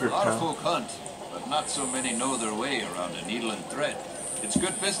legendary cougar A lot of pelt. folk hunt, but not so many know their way around a needle and thread. It's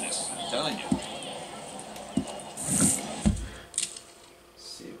good business, I'm telling you.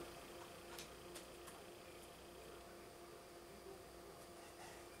 See.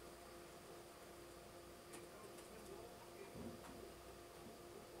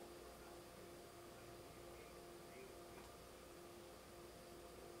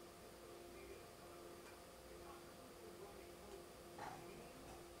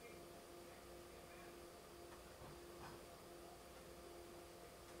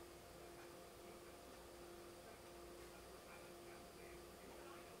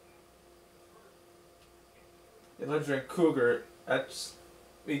 The legendary cougar. That's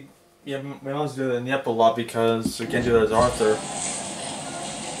we always do it in the epilogue because we can't do it as Arthur.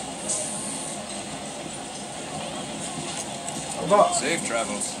 Well, Safe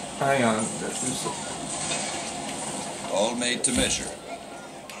travels. hang on. All made to measure.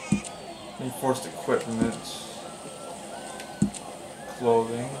 Reinforced equipment.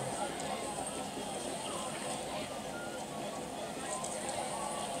 Clothing.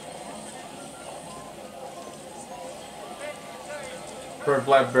 For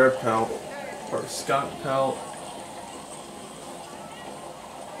black bear pelt. Or skunk pelt.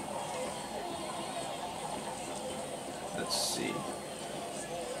 Let's see.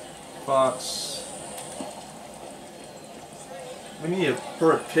 Fox. We need a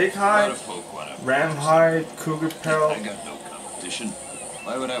for a pig hide, ram hide, cougar pelt. I got no competition.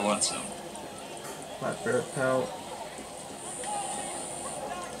 Why would I want some? Black bear pelt.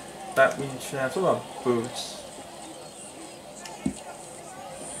 Batwing chaps. What about boots?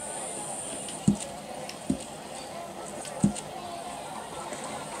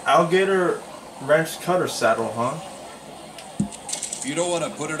 Alligator wrench cutter saddle, huh? If you don't want to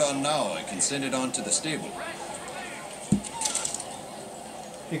put it on now, I can send it on to the stable.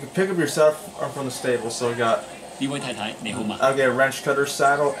 You can pick up yourself from the stable, so we got Alligator wrench cutter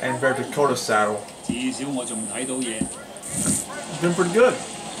saddle and Bear Dakota saddle. Doing pretty good.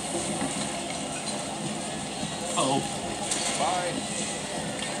 Bye.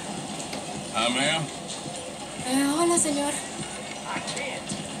 Ma'am? Hola, señor. I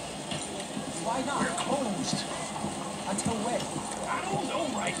can't. Why not? We're closed. Until when? I don't know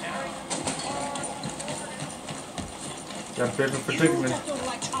right now. Got a bit of a predicament. You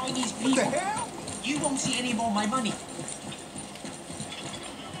like Chinese people. What the hell? You won't see any more of my money.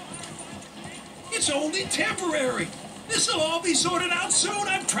 It's only temporary. This'll all be sorted out soon,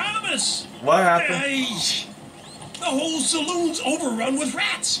 I promise. What happened? The whole saloon's overrun with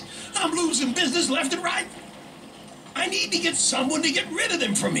rats. I'm losing business left and right. I need to get someone to get rid of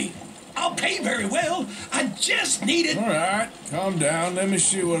them for me. I'll pay very well. I just need it. All right, calm down. Let me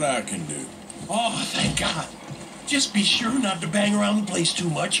see what I can do. Oh, thank God. Just be sure not to bang around the place too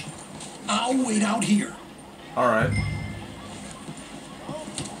much. I'll wait out here. All right.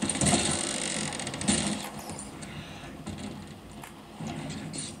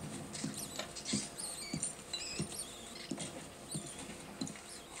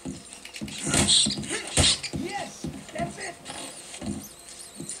 Yes, that's it.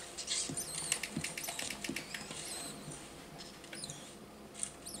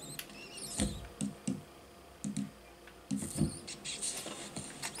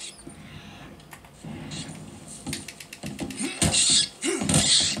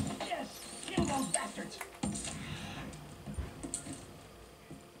 Kill those bastards.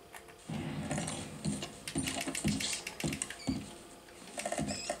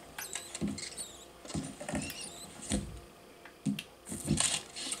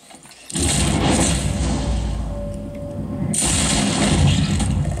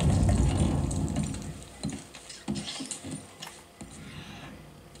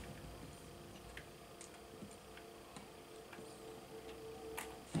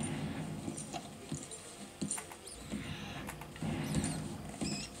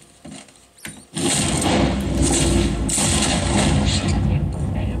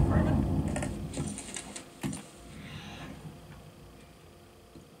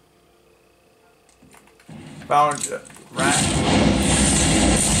 Found a rat.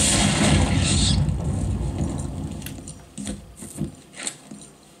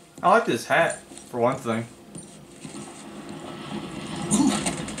 I like this hat, for one thing. Ooh,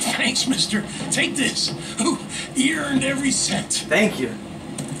 thanks, mister. Take this. Ooh, you earned every cent. Thank you.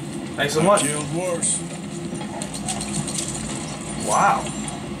 Thanks so much. Killed worse. Wow.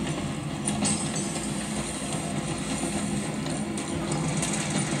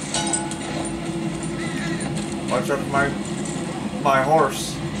 Watch out for my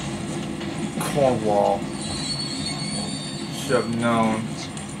horse. Cornwall. Should have known.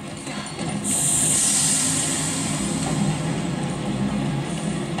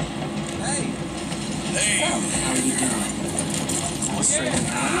 Hey, how you doing? What's saying?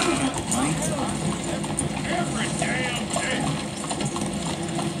 Every damn day.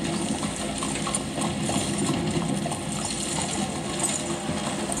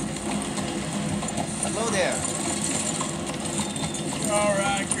 Hello there. All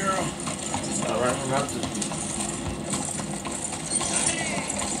right, girl. All right, I'm about to.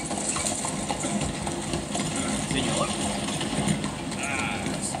 Señor.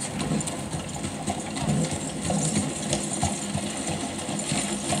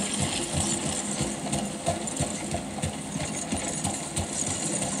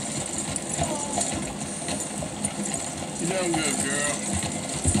 You done good, girl.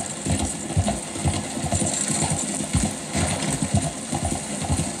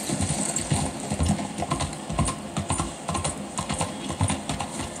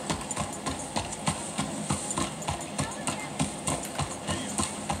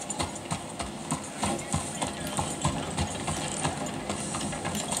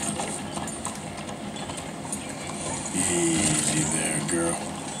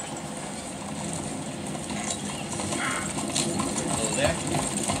 that.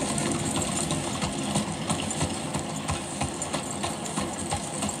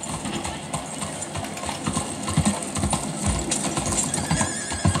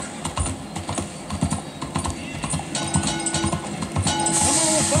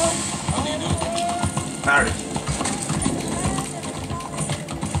 Howdy.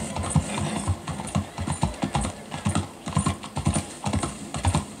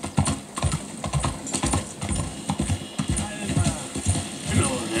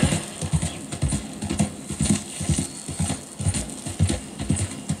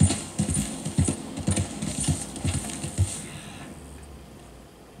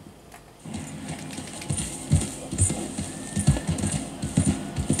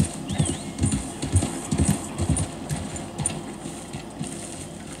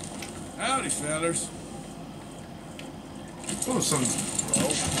 Howdy, fellas. Oh, some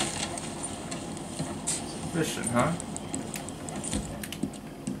fishing, huh?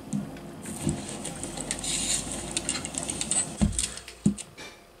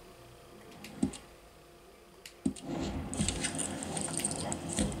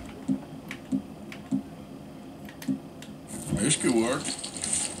 This could work.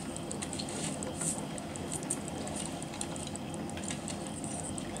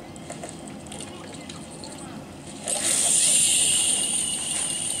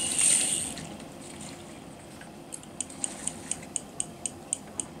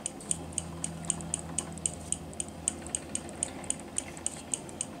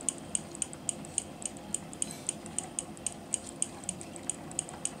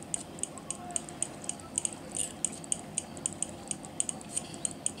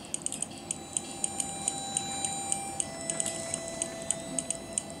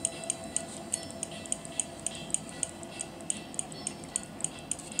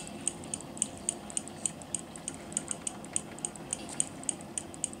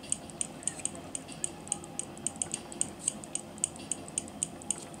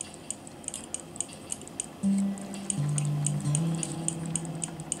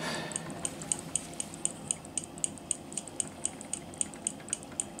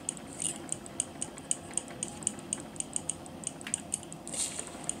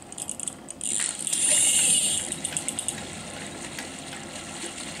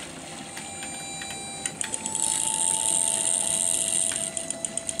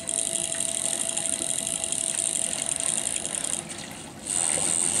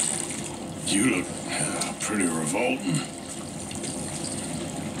 You look pretty revolting.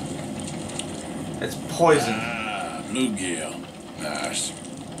 It's poison. Ah, bluegill. Nice.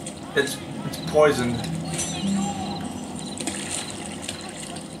 It's poisoned.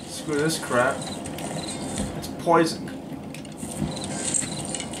 Screw this crap. It's poisoned.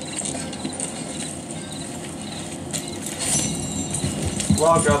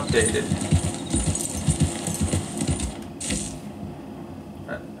 Log updated.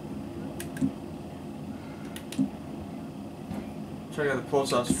 Check out the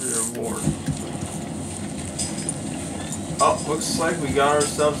post office for your reward. Oh, looks like we got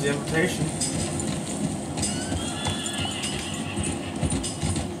ourselves the invitation.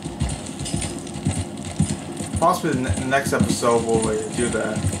 Possibly the next episode we'll do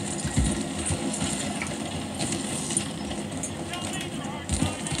that.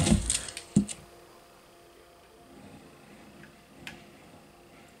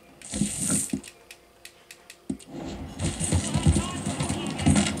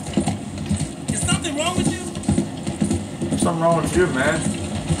 Something wrong with you, man.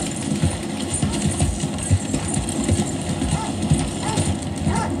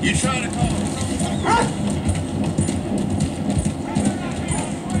 You trying to call?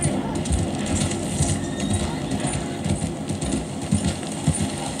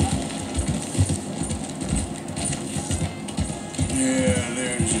 Yeah,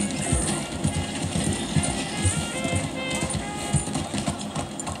 there's a girl.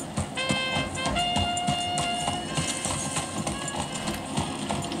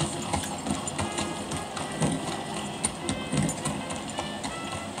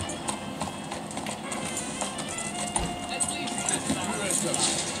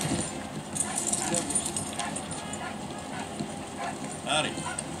 Howdy.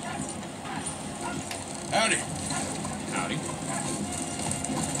 Howdy. Howdy.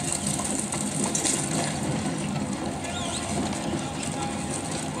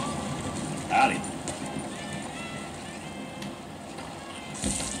 Howdy.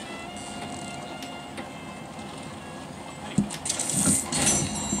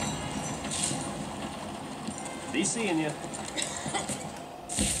 Be seeing you.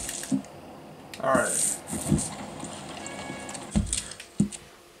 Alright.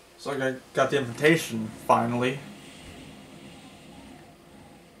 like I got the invitation finally.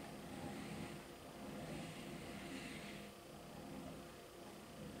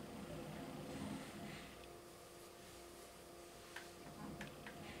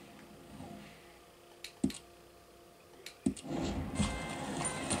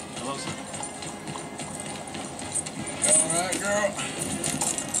 Hello, sir. Alright, girl.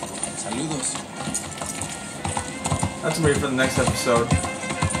 Saludos. That's gonna be for the next episode.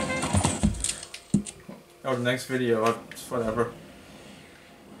 Or the next video, whatever.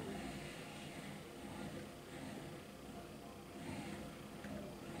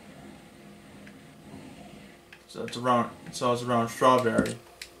 So it's around Strawberry.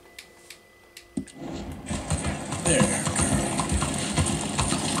 There.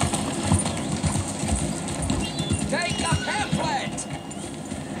 Take the pamphlet!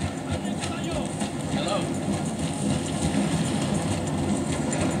 Hello.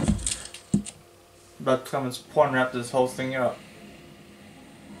 About to come and porn wrap this whole thing up.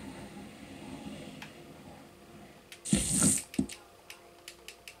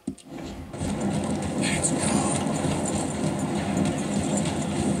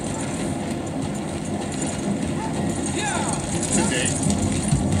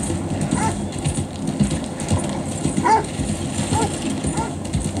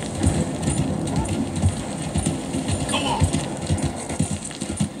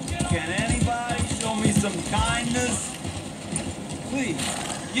 Can anybody show me some kindness? Please.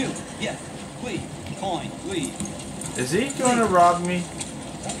 You. Yes. Please. Coin. Please. Is he gonna rob me?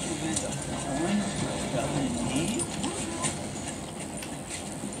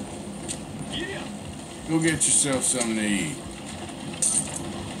 Go get yourself something to eat.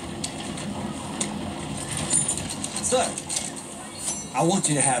 Sir, I want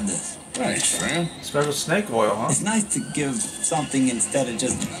you to have this. Thanks, friend. Special snake oil, huh? It's nice to give something instead of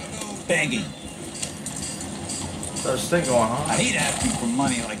just begging. Special snake oil, huh? I hate asking for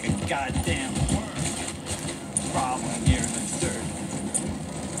money like a goddamn problem here in the dirt.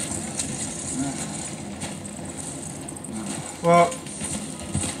 Well,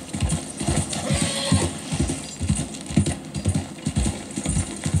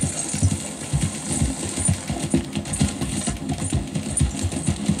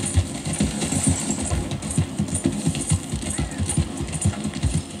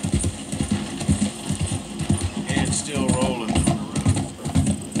 It's still rolling on the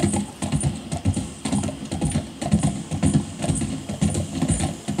road.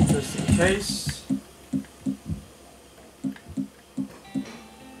 just in case.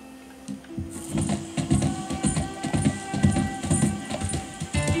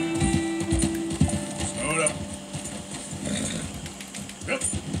 Hold up. Yep.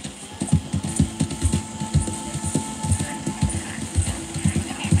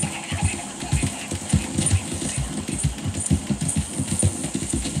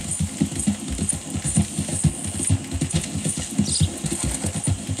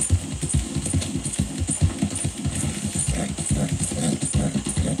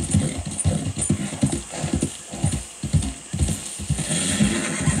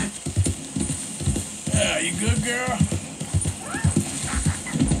 Yeah, you good, girl?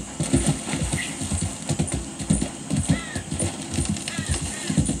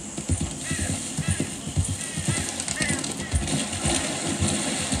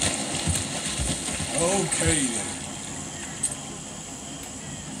 Okay then.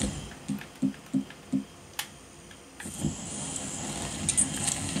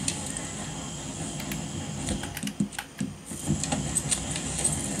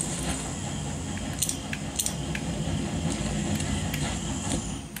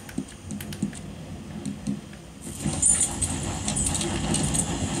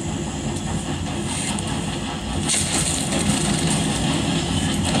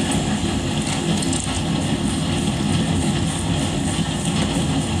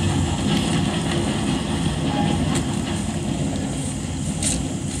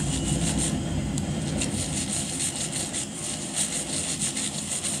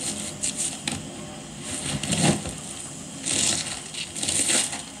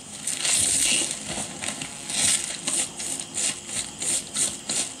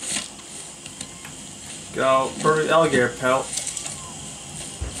 Go for the alligator pelt.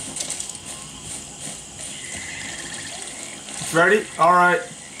 It's ready? Alright.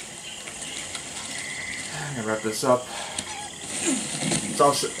 I'm gonna wrap this up.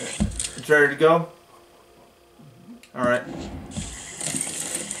 It's ready to go? Alright.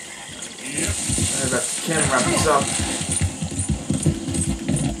 Yep. I can't wrap this up.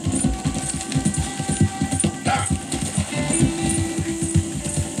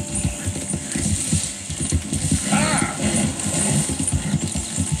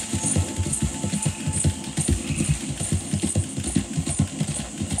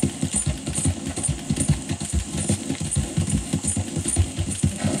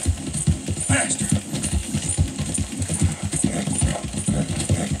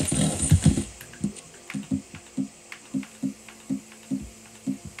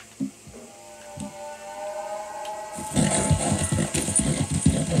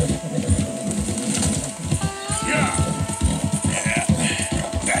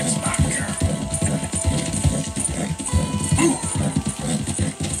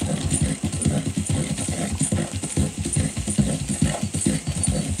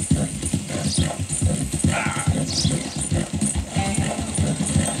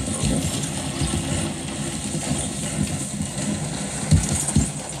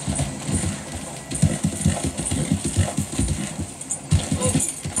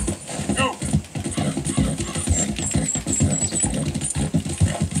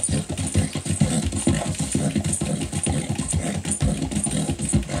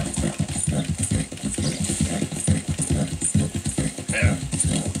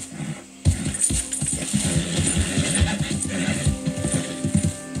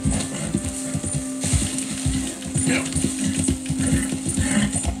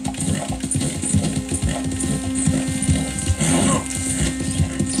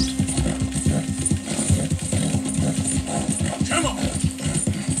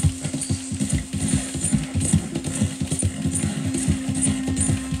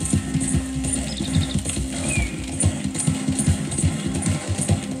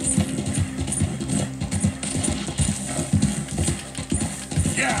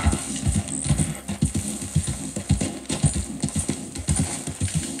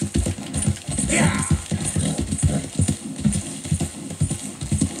 Yeah.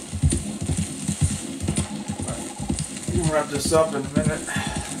 We'll wrap this up in a minute.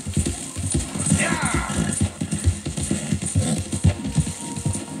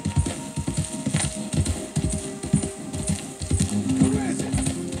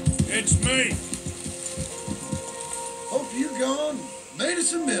 It's me. Hope you gone made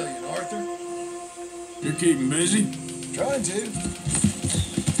us $1 million, Arthur. You're keeping busy? Trying to.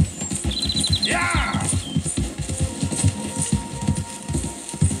 Yeah.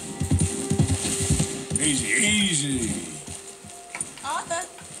 Easy, easy. Arthur.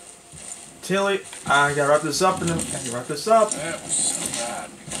 Tilly, I gotta wrap this up in a minute. Wrap this up. That was so bad.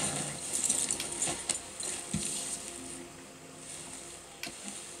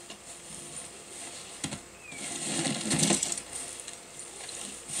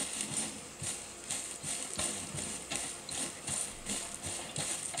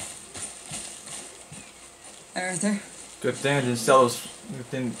 Arthur. Good thing I didn't sell those. Good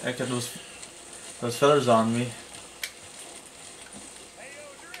thing I kept those feathers on me.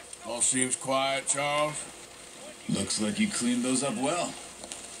 All seems quiet, Charles. Looks like you cleaned those up well.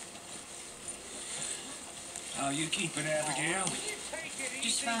 How you keeping, Abigail?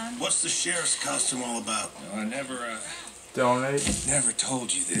 Just fine. What's the sheriff's costume all about? I never, Donate. never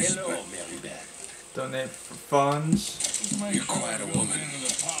told you this, Hello, but Mary Beth. Donate for funds. you're quite a woman.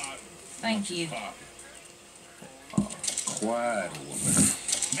 Thank you. Quite a woman.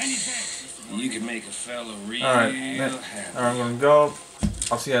 Many thanks. You can make a fella real Alright, happy. I'm gonna go.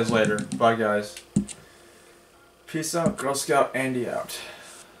 I'll see you guys later. Bye, guys. Peace out. Girl Scout Andy out.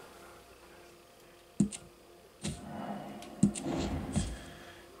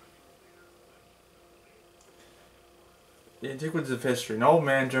 The Antiquities of History. An old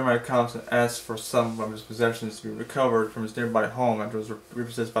man, Jeremiah Compton, asked for some of his possessions to be recovered from his nearby home after it was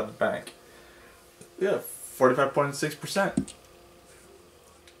repossessed by the bank. Yeah, 45.6%.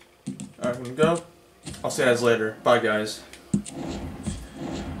 Alright, I'm gonna go. I'll see you guys later. Bye, guys.